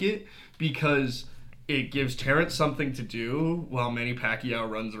like it because it gives Terrence something to do while Manny Pacquiao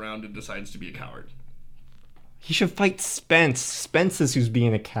runs around and decides to be a coward. He should fight Spence. Spence is who's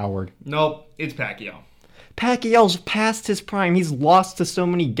being a coward. Nope, it's Pacquiao. Pacquiao's past his prime. He's lost to so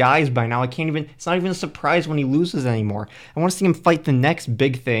many guys by now. It's not even a surprise when he loses anymore. I want to see him fight the next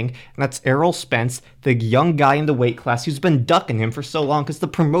big thing, and that's Errol Spence, the young guy in the weight class who's been ducking him for so long because the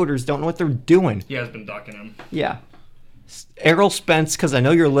promoters don't know what they're doing. He has been ducking him. Yeah. Errol Spence, because I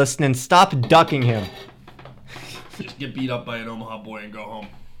know you're listening, stop ducking him. Just get beat up by an Omaha boy and go home.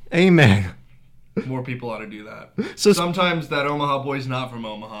 Amen. More people ought to do that. So Sometimes that Omaha boy's not from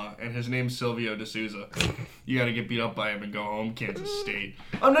Omaha, and his name's Silvio D'Souza. You got to get beat up by him and go home. Kansas State.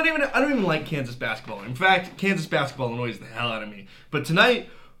 I don't even like Kansas basketball. In fact, Kansas basketball annoys the hell out of me. But tonight,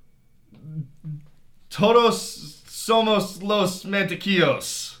 todos somos los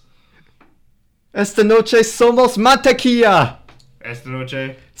mantequillos. Esta noche somos mantequilla. Esta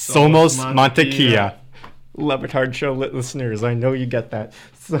noche Somos mantequilla. Levitard Show listeners, I know you get that.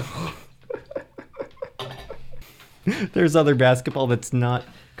 So there's other basketball that's not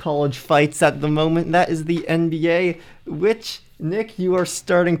college fights at the moment. That is the NBA, which, Nick, you are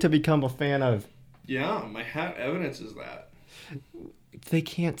starting to become a fan of. Yeah, my hat evidences that. They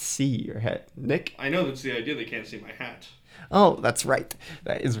can't see your head. Nick? I know that's the idea. They can't see my hat. Oh, that's right.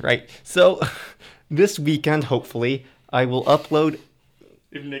 That is right. So this weekend, hopefully, I will upload...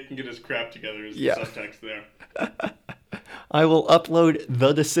 If Nick can get his crap together, is Yeah. the subtext there. I will upload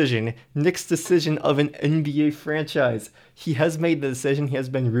The Decision, Nick's decision of an NBA franchise. He has made the decision. He has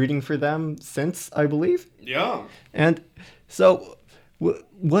been rooting for them since, I believe. Yeah. And so,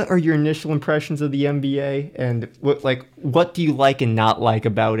 what are your initial impressions of the NBA? And what do you like and not like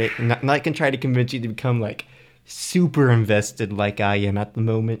about it? And I can try to convince you to become super invested like I am at the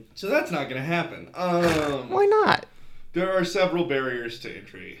moment. So that's not going to happen. Why not? There are several barriers to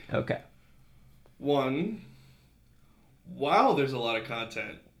entry. Okay. One, wow, there's a lot of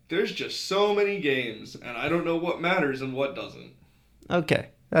content. There's just so many games, and I don't know what matters and what doesn't. Okay,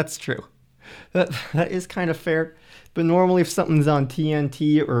 that's true. That is kind of fair. But normally if something's on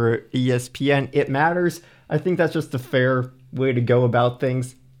TNT or ESPN, it matters. I think that's just a fair way to go about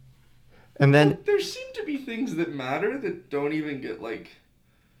things. And then... There seem to be things that matter that don't even get,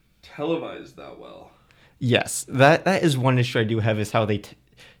 televised that well. Yes, that is one issue I do have, is how they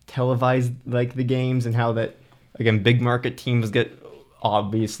televise the games, and how that, again, big market teams get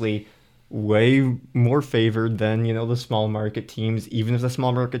obviously way more favored than, the small market teams, even if the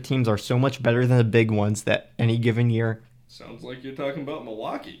small market teams are so much better than the big ones that any given year. Sounds like you're talking about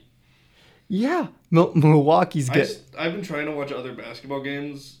Milwaukee. Yeah, Milwaukee's I've been trying to watch other basketball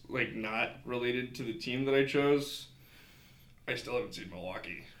games, not related to the team that I chose. I still haven't seen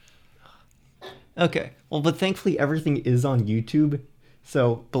Milwaukee. Okay, well, but thankfully everything is on YouTube.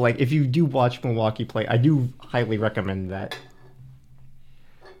 So, but if you do watch Milwaukee play, I do highly recommend that.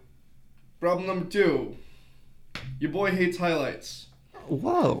 Problem number 2. Your boy hates highlights.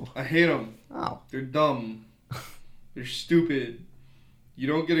 Whoa. I hate them. Oh. They're dumb. They're stupid. You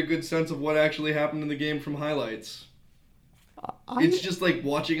don't get a good sense of what actually happened in the game from highlights. It's just like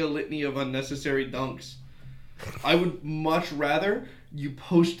watching a litany of unnecessary dunks. I would much rather you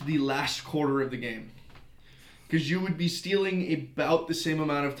post the last quarter of the game. Because you would be stealing about the same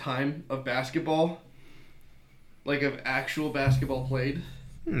amount of time of basketball, like of actual basketball played.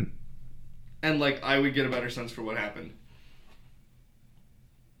 And like I would get a better sense for what happened.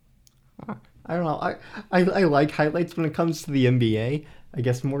 I don't know. I like highlights when it comes to the NBA. I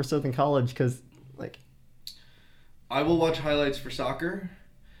guess more so than college because, like... I will watch highlights for soccer.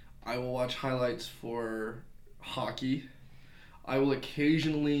 I will watch highlights for hockey. I will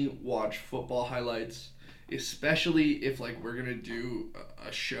occasionally watch football highlights, especially if like we're going to do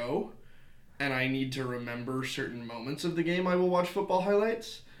a show and I need to remember certain moments of the game. I will watch football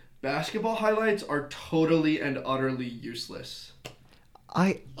highlights. Basketball highlights are totally and utterly useless.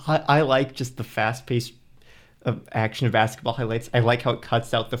 I like just the fast-paced of action of basketball highlights. I like how it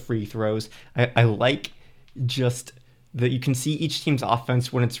cuts out the free throws. I like just that you can see each team's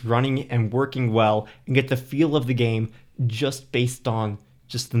offense when it's running and working well and get the feel of the game just based on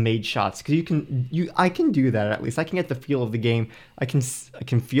just the made shots. Because I can do that at least. I can get the feel of the game. I can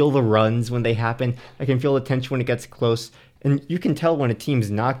feel the runs when they happen. I can feel the tension when it gets close. And you can tell when a team's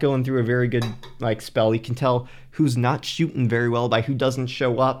not going through a very good like spell. You can tell who's not shooting very well by who doesn't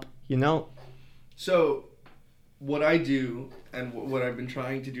show up, you know? So what I do and what I've been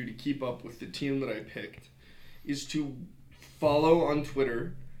trying to do to keep up with the team that I picked is to follow on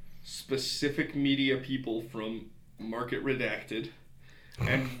Twitter specific media people from Market Redacted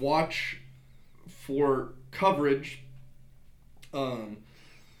and watch for coverage.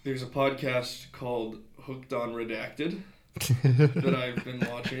 There's a podcast called Hooked on Redacted that I've been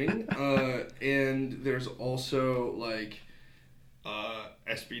watching, and there's also like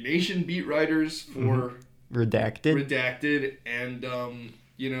SB Nation beat writers for Redacted, and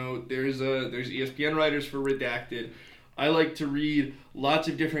there's ESPN writers for Redacted. I like to read lots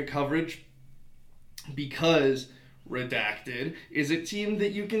of different coverage because Redacted is a team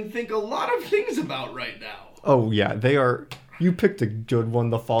that you can think a lot of things about right now. Oh yeah, they are. You picked a good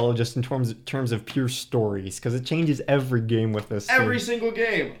one to follow just in terms of pure stories, because it changes every game with this. Every single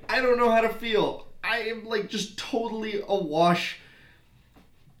game. I don't know how to feel. I am like just totally awash.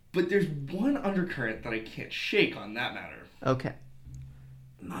 But there's one undercurrent that I can't shake on that matter. Okay.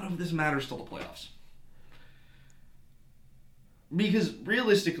 None of this matters till the playoffs. Because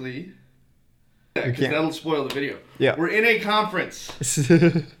realistically, because that'll spoil the video. Yeah. We're in a conference.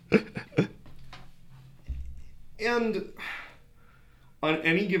 And on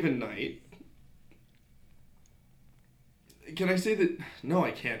any given night, can I say that? No,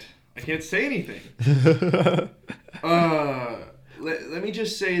 I can't. I can't say anything. Let me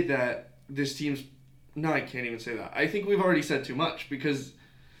just say that this team's... No, I can't even say that. I think we've already said too much because...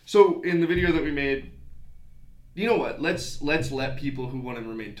 So, in the video that we made... You know what? Let's let people who want to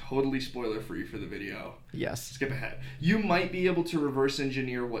remain totally spoiler-free for the video... Yes. Skip ahead. You might be able to reverse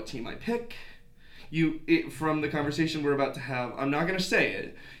engineer what team I pick. From the conversation we're about to have, I'm not going to say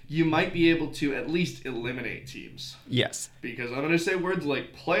it, you might be able to at least eliminate teams. Yes. Because I'm going to say words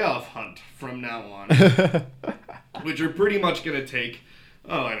like playoff hunt from now on, which are pretty much going to take,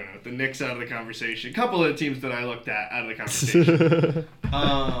 I don't know, the Knicks out of the conversation. A couple of the teams that I looked at out of the conversation.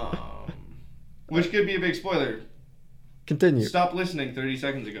 Which could be a big spoiler. Continue. Stop listening 30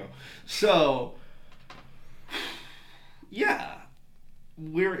 seconds ago. So, yeah,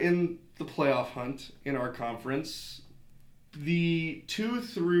 we're in the playoff hunt in our conference. The 2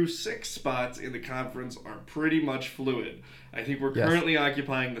 through 6 spots in the conference are pretty much fluid. I think we're currently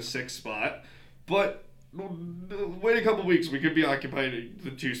occupying the 6th spot, but wait a couple weeks, we could be occupying the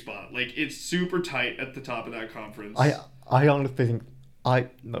 2 spot. Like, it's super tight at the top of that conference. I honestly think I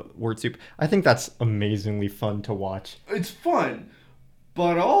think that's amazingly fun to watch. It's fun,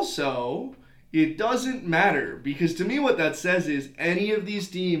 but also it doesn't matter, because to me what that says is any of these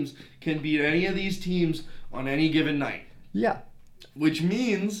teams can beat any of these teams on any given night. Yeah. Which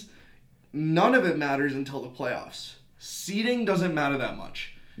means none of it matters until the playoffs. Seeding doesn't matter that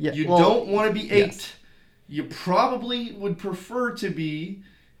much. Yeah, you don't want to be 8. Yes. You probably would prefer to be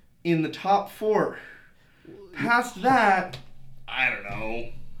in the top 4. Past that, I don't know.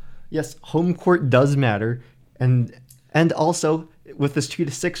 Yes, home court does matter. And also, with this 2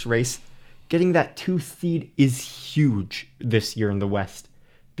 to 6 race, getting that 2 seed is huge this year in the West.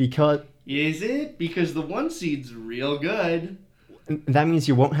 Because... Is it? Because the 1 seed's real good. That means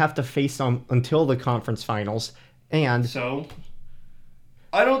you won't have to face them until the conference finals. And... So...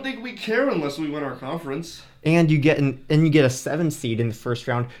 I don't think we care unless we win our conference. And you get a 7 seed in the first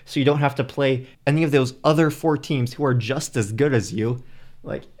round, so you don't have to play any of those other 4 teams who are just as good as you.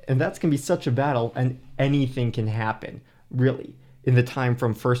 Like, and that's gonna be such a battle, and anything can happen, really, in the time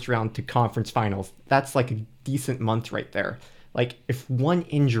from first round to conference finals. That's like a decent month right there. Like, if one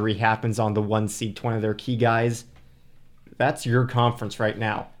injury happens on the 1 seed to one of their key guys, that's your conference right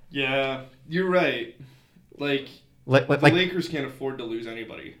now. Yeah, you're right. Like, Like, the like Lakers can't afford to lose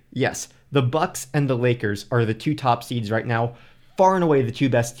anybody. yes, the Bucks and the Lakers are the two top seeds right now, far and away the two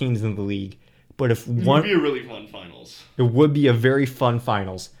best teams in the league. But if It would one, be a really fun finals. it would be a very fun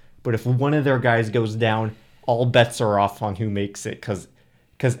finals. But if one of their guys goes down, all bets are off on who makes it. Because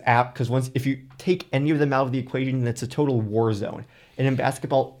once if you take any of them out of the equation, then it's a total war zone. And in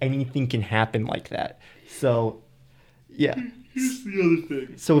basketball, anything can happen like that. So, yeah. Here's the other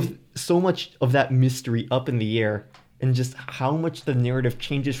thing. So with so much of that mystery up in the air, and just how much the narrative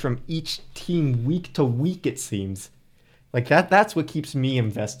changes from each team week to week, it seems. Like that's what keeps me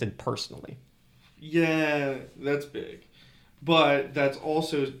invested personally. Yeah, that's big. But that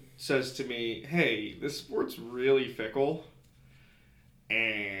also says to me, hey, this sport's really fickle.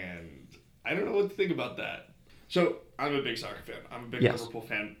 And I don't know what to think about that. So, I'm a big soccer fan. I'm a big Yes. Liverpool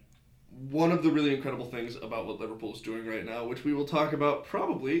fan. One of the really incredible things about what Liverpool is doing right now, which we will talk about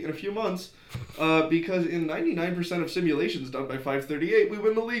probably in a few months, because in 99% of simulations done by 538, we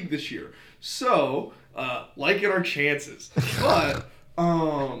win the league this year. So, liking our chances. But,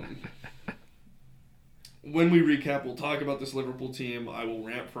 when we recap, we'll talk about this Liverpool team. I will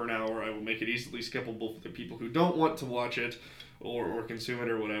rant for an hour. I will make it easily skippable for the people who don't want to watch it or consume it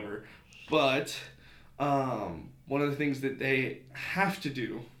or whatever. But one of the things that they have to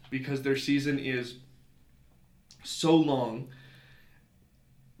do, because their season is so long,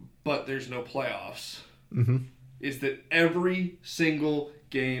 but there's no playoffs, is that every single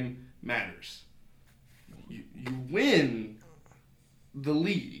game matters. You win the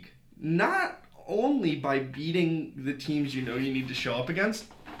league, not only by beating the teams you know you need to show up against,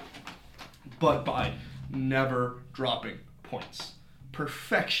 but by never dropping points.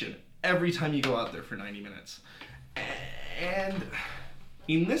 Perfection every time you go out there for 90 minutes. And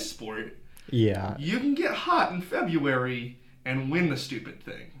in this sport, Yeah. you can get hot in February and win the stupid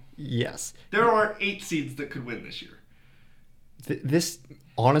thing. Yes. There are 8 seeds that could win this year. This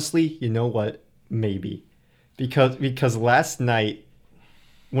honestly, you know what? Maybe, because last night,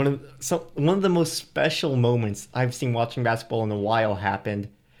 one of the most special moments I've seen watching basketball in a while happened.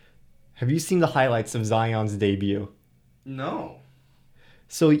 Have you seen the highlights of Zion's debut? No.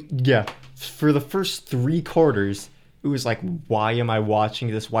 So yeah, for the first 3 quarters, it was like, why am I watching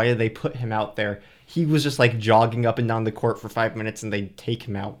this? Why did they put him out there? He was just like jogging up and down the court for 5 minutes and they'd take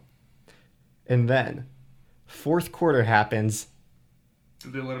him out. And then, fourth quarter happens.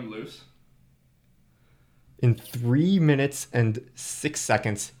 Did they let him loose? In 3 minutes and 6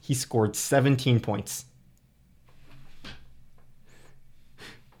 seconds, he scored 17 points.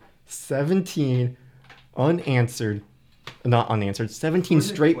 17 unanswered, not unanswered, 17 Who are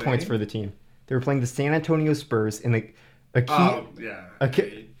they straight playing? points for the team. They were playing the San Antonio Spurs in a key. Oh, yeah.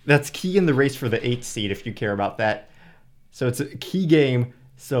 That's key in the race for the 8th seed if you care about that. So it's a key game.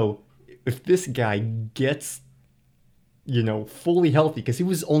 So if this guy gets, fully healthy, because he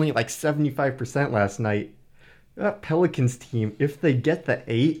was only at like 75% last night, that Pelicans team, if they get the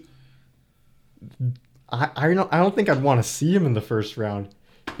 8, I don't think I'd want to see him in the first round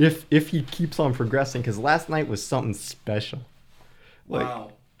if he keeps on progressing, because last night was something special.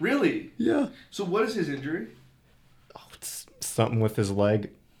 Wow. Really? Yeah. So what is his injury? Oh, it's something with his leg.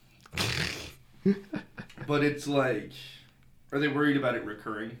 But it's like, are they worried about it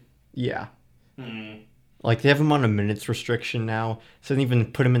recurring? Yeah. Hmm. Like, they have him on a minutes restriction now, so they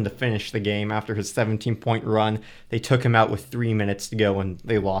even put him in to finish the game after his 17-point run. They took him out with 3 minutes to go, and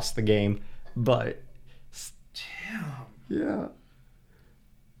they lost the game. But, Damn. yeah.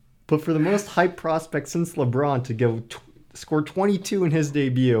 But for the most hyped prospect since LeBron to go score 22 in his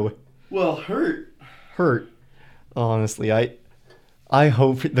debut, Well, hurt. honestly, I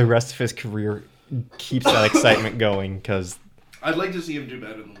hope the rest of his career keeps that excitement going, because, I'd like to see him do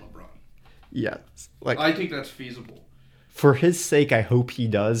better than LeBron. yeah, like, I think that's feasible. for his sake, I hope he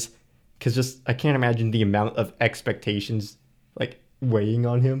does, because I can't imagine the amount of expectations, like, weighing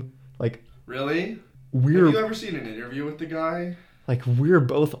on him. Like, Really? Have we're you ever seen an interview with the guy? we're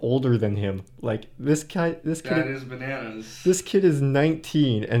both older than him. Like, this That kid is bananas. this kid is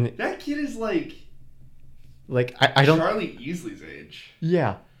 19, and That kid is like I don't, Charlie Easley's age.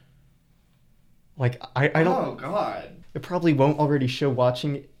 yeah. Like, I don't, Oh God. it probably won't already show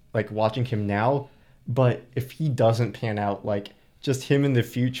watching him now, but if he doesn't pan out, like, just him in the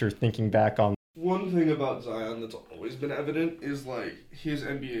future thinking back on, One thing about Zion that's always been evident is like his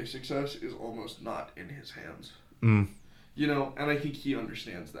NBA success is almost not in his hands. You know, and I think he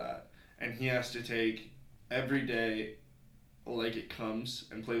understands that. And he has to take every day like it comes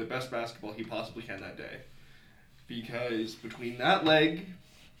and play the best basketball he possibly can that day. Because between that leg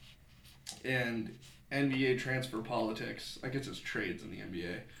and NBA transfer politics, I guess it's trades in the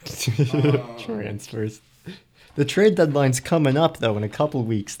NBA. Transfers. The trade deadline's coming up though in a couple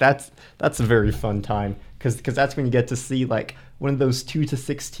weeks. That's a very fun time because that's when you get to see like one of those 2 to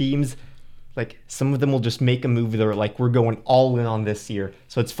 6 teams. Like some of them will just make a move. They're like, we're going all in on this year.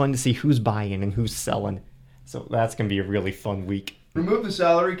 So it's fun to see who's buying and who's selling. So that's gonna be a really fun week. Remove the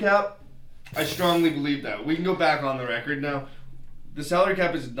salary cap. I strongly believe that. We can go back on the record now. The salary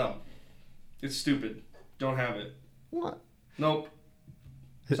cap is dumb. It's stupid. Don't have it. What? Nope.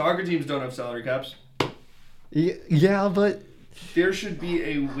 Soccer teams don't have salary caps. Yeah, but there should be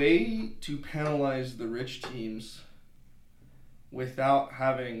a way to penalize the rich teams without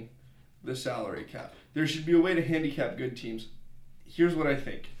having the salary cap. There should be a way to handicap good teams. Here's what I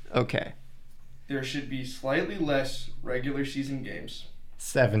think. Okay. There should be slightly less regular season games.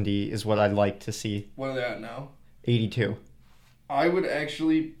 70 is what I'd like to see. What are they at now? 82. I would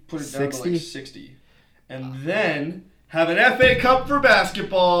actually put it down 60? to like 60. And then have an FA Cup for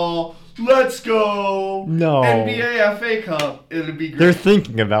basketball. Let's go. No. NBA FA Cup. It'd be great. They're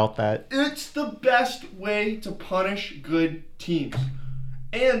thinking about that. It's the best way to punish good teams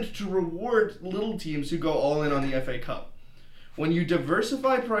and to reward little teams who go all in on the FA Cup. When you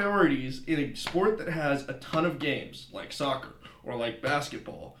diversify priorities in a sport that has a ton of games, like soccer or like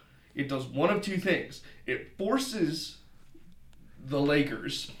basketball, it does one of two things. It forces the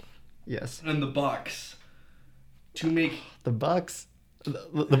Lakers Yes. and the Bucks to make... The Bucks.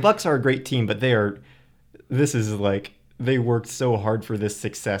 The Bucks are a great team, but this is like they worked so hard for this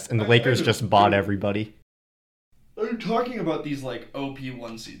success, and the Lakers just bought everybody. I'm talking about these like OP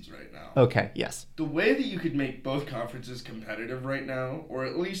 1 seeds right now. Okay, yes. The way that you could make both conferences competitive right now, or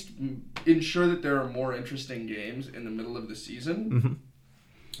at least ensure that there are more interesting games in the middle of the season,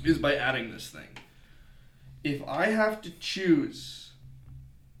 is by adding this thing. If I have to choose,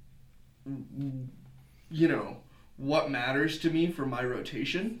 what matters to me for my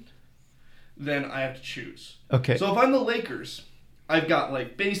rotation, then I have to choose. Okay. So if I'm the Lakers, I've got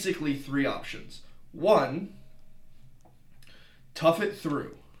like basically 3 options. 1, tough it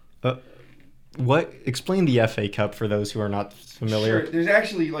through. What? Explain the FA Cup for those who are not familiar. Sure. There's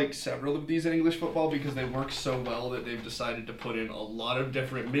actually like several of these in English football because they work so well that they've decided to put in a lot of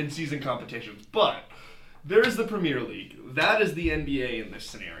different mid-season competitions. But there is the Premier League. That is the NBA in this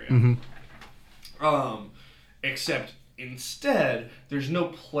scenario. Except instead, there's no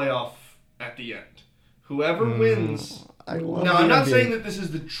playoff at the end. Whoever wins. Now, I'm not saying that this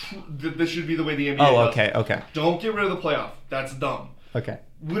is that this should be the way the NBA does. Okay. Don't get rid of the playoff. That's dumb. Okay.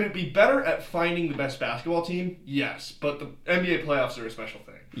 Would it be better at finding the best basketball team? Yes, but the NBA playoffs are a special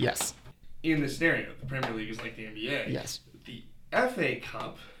thing. Yes. In this scenario, the Premier League is like the NBA. Yes. The FA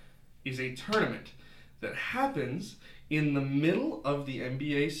Cup is a tournament that happens in the middle of the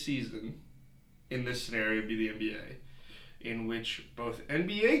NBA season. In this scenario, it'd be the NBA, in which both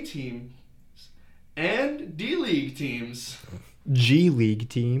NBA teams and D-League teams... G League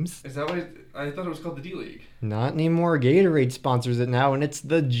teams. Is that what I thought it was called the D-League? Not anymore. Gatorade sponsors it now, and it's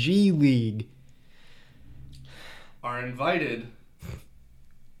the G League. Are invited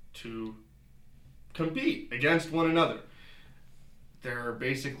to compete against one another. There are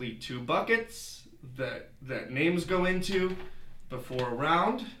basically 2 buckets that names go into before a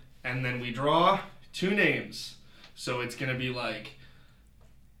round, and then we draw 2 names. So it's going to be like,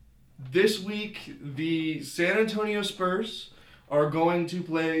 this week, the San Antonio Spurs are going to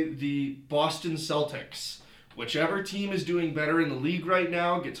play the Boston Celtics. Whichever team is doing better in the league right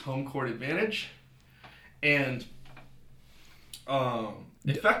now gets home court advantage. And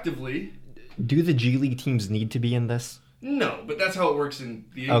effectively... Do the G League teams need to be in this? No, but that's how it works in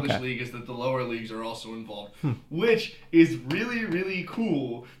the English league, is that the lower leagues are also involved. Which is really, really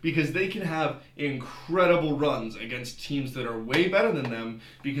cool because they can have incredible runs against teams that are way better than them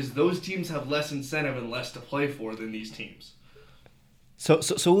because those teams have less incentive and less to play for than these teams. So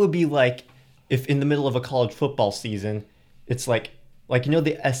it would be like if in the middle of a college football season, it's like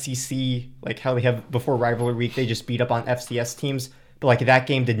the SEC, like how they have before rivalry week, they just beat up on FCS teams, but like that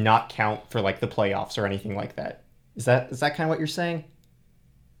game did not count for like the playoffs or anything like that. Is that kind of what you're saying?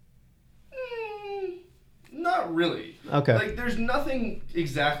 Not really. Okay. Like there's nothing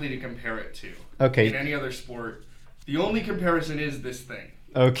exactly to compare it to. Okay. In any other sport, the only comparison is this thing.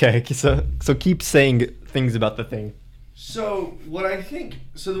 Okay. So keep saying things about the thing. So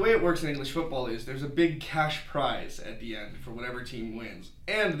the way it works in English football is there's a big cash prize at the end for whatever team wins,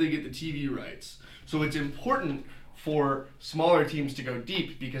 and they get the TV rights. So it's important for smaller teams to go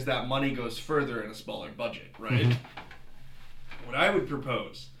deep because that money goes further in a smaller budget, right? Mm-hmm. What I would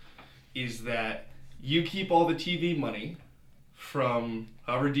propose is that you keep all the TV money from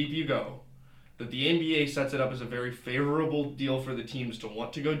however deep you go, that the NBA sets it up as a very favorable deal for the teams to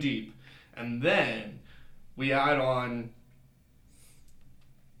want to go deep, and then we add on,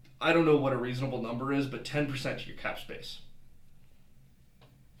 I don't know what a reasonable number is, but 10% to your cap space.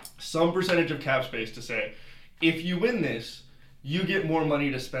 Some percentage of cap space to say, if you win this, you get more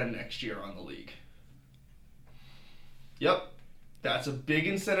money to spend next year on the league. Yep. That's a big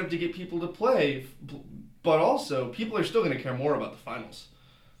incentive to get people to play, but also people are still going to care more about the finals,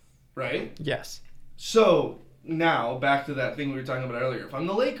 right? Yes. So now back to that thing we were talking about earlier. If I'm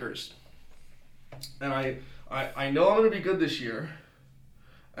the Lakers, and I know I'm going to be good this year,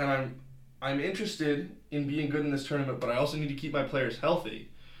 and I'm interested in being good in this tournament, but I also need to keep my players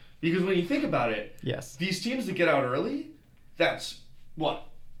healthy, because when you think about it, yes, these teams that get out early, that's what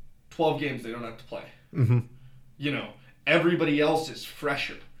 12 games they don't have to play. Mm-hmm. You know. Everybody else is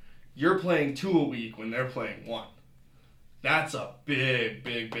fresher. You're playing 2 a week when they're playing 1. That's a big,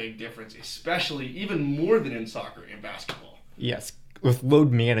 big, big difference, especially even more than in soccer and basketball. Yes, with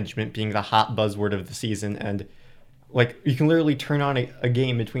load management being the hot buzzword of the season, and like you can literally turn on a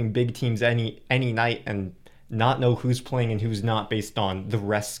game between big teams any night and not know who's playing and who's not based on the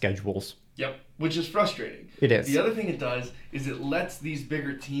rest schedules. Yep, which is frustrating. It is. The other thing it does is it lets these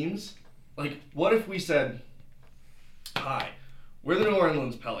bigger teams, like what if we said, hi, we're the New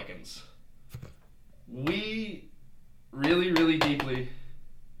Orleans Pelicans. We really, really deeply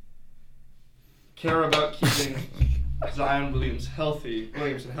care about keeping Zion Williamson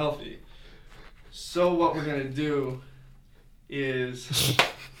healthy. So what we're going to do is,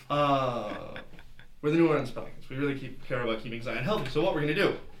 we're the New Orleans Pelicans. We really care about keeping Zion healthy. So what we're going to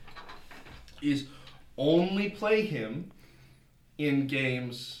do is only play him in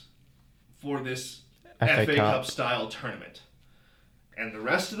games for this FA Cup style tournament. And the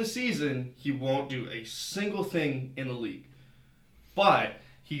rest of the season, he won't do a single thing in the league. But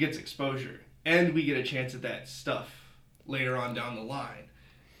he gets exposure, and we get a chance at that stuff later on down the line.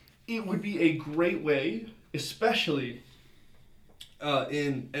 It would be a great way, especially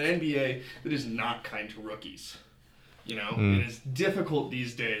in an NBA that is not kind to rookies. You know, It is difficult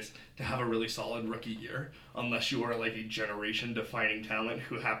these days to have a really solid rookie year unless you are like a generation-defining talent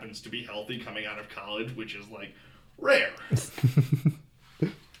who happens to be healthy coming out of college, which is like rare.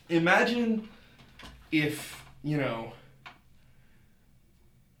 Imagine if, you know,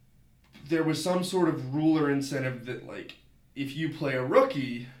 there was some sort of rule or incentive that, like, if you play a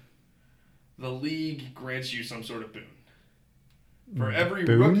rookie, the league grants you some sort of boon. For every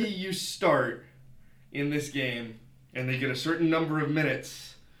rookie you start in this game, and they get a certain number of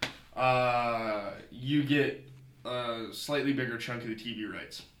minutes, you get a slightly bigger chunk of the TV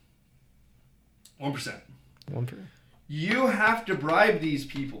rights. 1%. 1%. You have to bribe these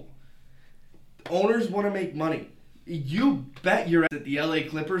people. Owners want to make money. You bet your ass that the LA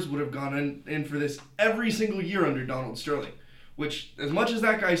Clippers would have gone in for this every single year under Donald Sterling, which, as much as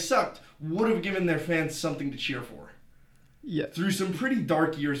that guy sucked, would have given their fans something to cheer for. Yeah. Through some pretty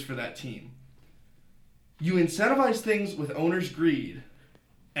dark years for that team. You incentivize things with owners' greed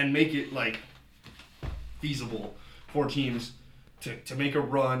and make it, like, feasible for teams to make a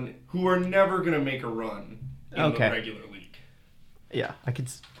run who are never going to make a run in the regular league. Yeah, I could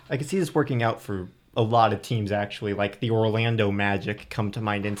see this working out for a lot of teams, actually. Like, the Orlando Magic come to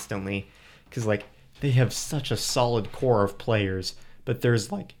mind instantly. Because, like, they have such a solid core of players, but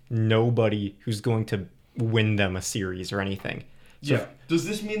there's, like, nobody who's going to win them a series or anything. So yeah. Does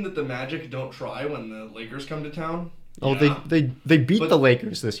this mean that the Magic don't try when the Lakers come to town? Oh, yeah. They beat the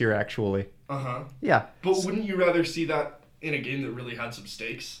Lakers this year, actually. Uh-huh. Yeah. But wouldn't you rather see that in a game that really had some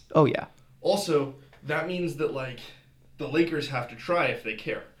stakes? Oh, yeah. Also, that means that, like, the Lakers have to try if they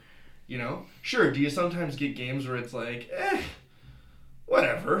care. You know? Sure, do you sometimes get games where it's like,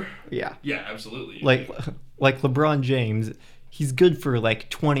 whatever? Yeah. Yeah, absolutely. Like LeBron James, he's good for, like,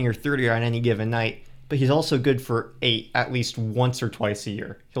 20 or 30 on any given night. But he's also good for 8 at least once or twice a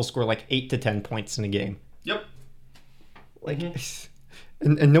year. He'll score like 8 to 10 points in a game. Yep. Like,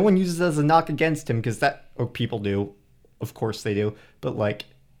 and no one uses it as a knock against him because people do. Of course they do. But like,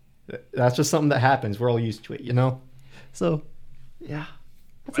 that's just something that happens. We're all used to it, you know? So, yeah.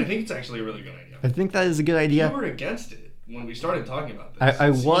 I think it's actually a really good idea. I think that is a good idea. You were against it when we started talking about this.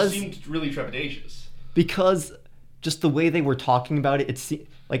 I was. You seemed really trepidatious. Because just the way they were talking about it, it's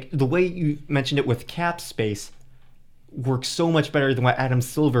like the way you mentioned it with cap space works so much better than what Adam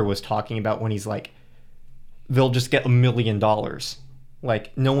Silver was talking about when he's like, they'll just get $1 million.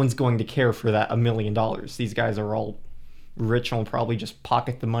 Like, no one's going to care for that $1 million. These guys are all rich and will probably just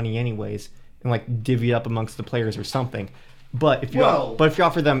pocket the money anyways and like divvy up amongst the players or something. But if you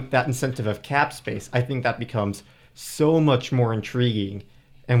offer them that incentive of cap space, I think that becomes so much more intriguing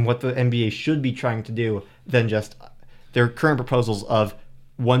and what the NBA should be trying to do than just their current proposals of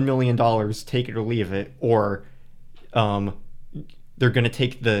 $1 million, take it or leave it, or they're going to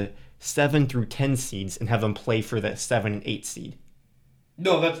take the 7 through 10 seeds and have them play for the 7 and 8 seed.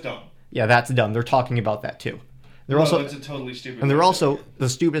 No, that's dumb. Yeah, that's dumb. They're talking about that too. That's a totally stupid. And they're also the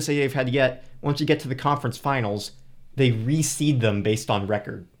stupidest idea they've had yet. Once you get to the conference finals, they reseed them based on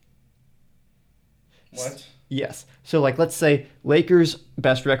record. What? Yes. So, like, let's say Lakers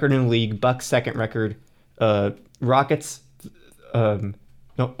best record in the league, Bucks second record, Rockets.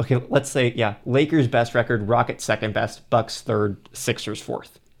 Let's say Lakers best record, Rockets second best, Bucks third, Sixers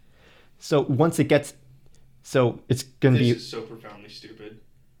fourth. So once it gets, it's gonna be. This is so profoundly stupid.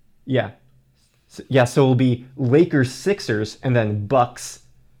 Yeah. So it'll be Lakers Sixers and then Bucks,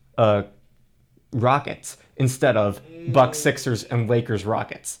 Rockets instead of Bucks Sixers and Lakers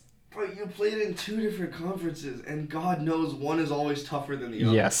Rockets. But you played in two different conferences, and God knows one is always tougher than the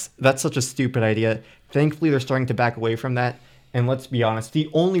other. Yes, that's such a stupid idea. Thankfully, they're starting to back away from that. And let's be honest, the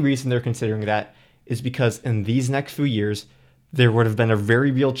only reason they're considering that is because in these next few years, there would have been a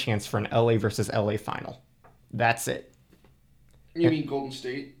very real chance for an LA versus LA final. That's it. You mean Golden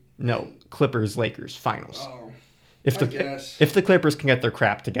State? No, Clippers Lakers finals. Oh, if the Clippers can get their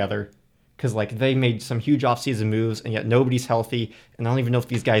crap together, because like they made some huge offseason moves and yet nobody's healthy, and I don't even know if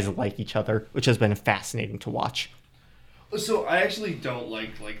these guys like each other, which has been fascinating to watch. So I actually don't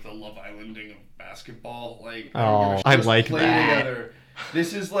like the Love Islanding of basketball. Like, I like that. Together.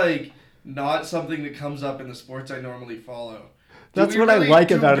 This is like not something that comes up in the sports I normally follow. That's what I like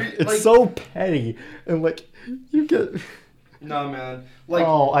about it. It's so petty, and like you get. No, man. Like,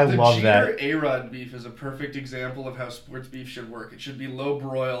 I love that. The A-Rod beef is a perfect example of how sports beef should work. It should be low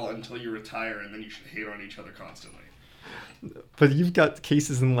broil until you retire, and then you should hate on each other constantly. But you've got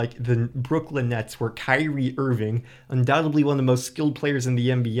cases in like the Brooklyn Nets where Kyrie Irving, undoubtedly one of the most skilled players in the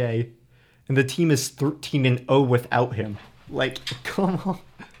NBA, and the team is 13-0 without him. Like, come on.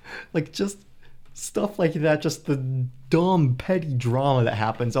 Like, just stuff like that, just the dumb, petty drama that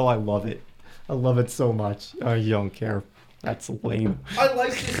happens. Oh, I love it. I love it so much. Oh, you don't care. That's lame. I like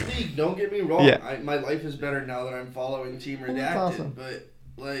this league, don't get me wrong. Yeah. My life is better now that I'm following Team Redacted, that's awesome. But,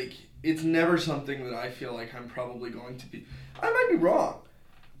 like, it's never something that I feel like I'm probably going to be. I might be wrong.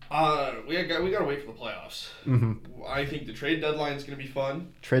 We gotta wait for the playoffs. Mm-hmm. I think the trade deadline is gonna be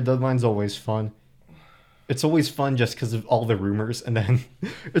fun. Trade deadline's always fun. It's always fun just because of all the rumors, and then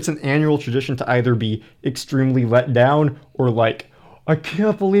it's an annual tradition to either be extremely let down or like, I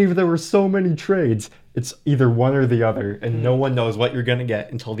can't believe there were so many trades. It's either one or the other, and no one knows what you're gonna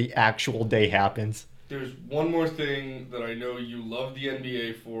get until the actual day happens. There's one more thing that I know you love the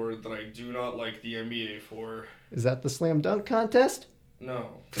NBA for that I do not like the NBA for. Is that the slam dunk contest? No.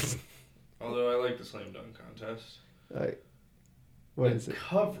 Although I like the slam dunk contest. What is it?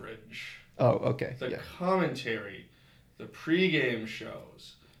 Coverage. Oh, okay. The commentary, the pregame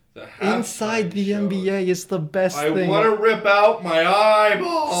shows, the halftime Inside the shows. NBA is the best thing. I want to rip out my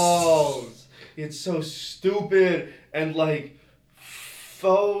eyeballs. It's so stupid and like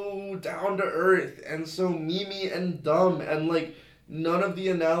faux down to earth and so memey and dumb and like none of the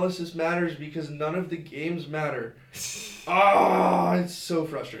analysis matters because none of the games matter. It's so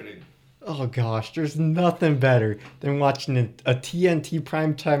frustrating. Oh gosh, there's nothing better than watching a TNT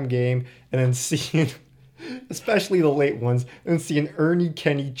primetime game and then seeing, especially the late ones, and seeing Ernie,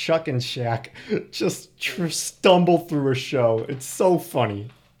 Kenny, Chuck, and Shaq just stumble through a show. It's so funny.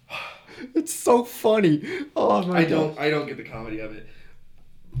 It's so funny. Oh my god. I don't get the comedy of it.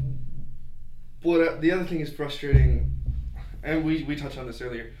 But the other thing is frustrating, and we touched on this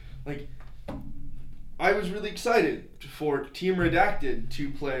earlier. Like, I was really excited for Team Redacted to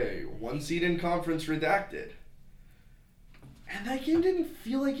play one seed in conference Redacted. And that game didn't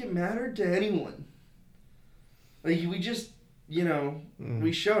feel like it mattered to anyone. Like, we just,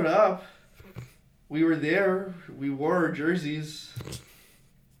 we showed up. We were there. We wore our jerseys.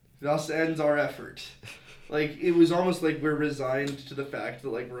 Thus ends our effort. Like, it was almost like we're resigned to the fact that,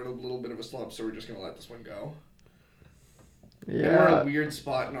 like, we're in a little bit of a slump, so we're just going to let this one go. Yeah. And we're in a weird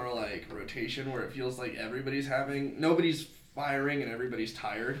spot in our, like, rotation where it feels like nobody's firing and everybody's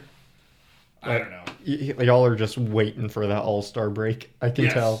tired. I don't know. Y'all are just waiting for that all-star break, I can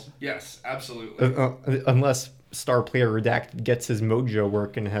tell. Yes, absolutely. Unless star player Redacted gets his mojo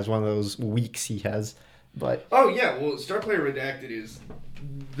working and has one of those weeks he has. But oh, yeah, well, star player Redacted is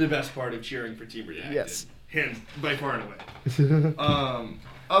the best part of cheering for Team Redacted. Yes. Hands by far and away.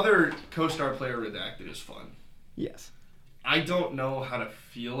 Other co-star player redacted is fun. Yes. I don't know how to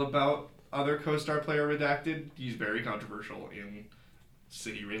feel about other co-star player redacted. He's very controversial in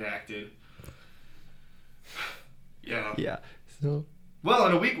City Redacted. Yeah. Yeah. So. Well,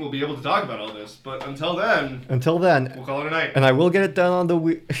 in a week we'll be able to talk about all this, but until then, we'll call it a night. And I will get it done on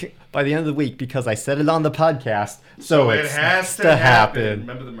the by the end of the week because I said it on the podcast. So it has to happen.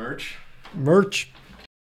 Remember the merch? Merch.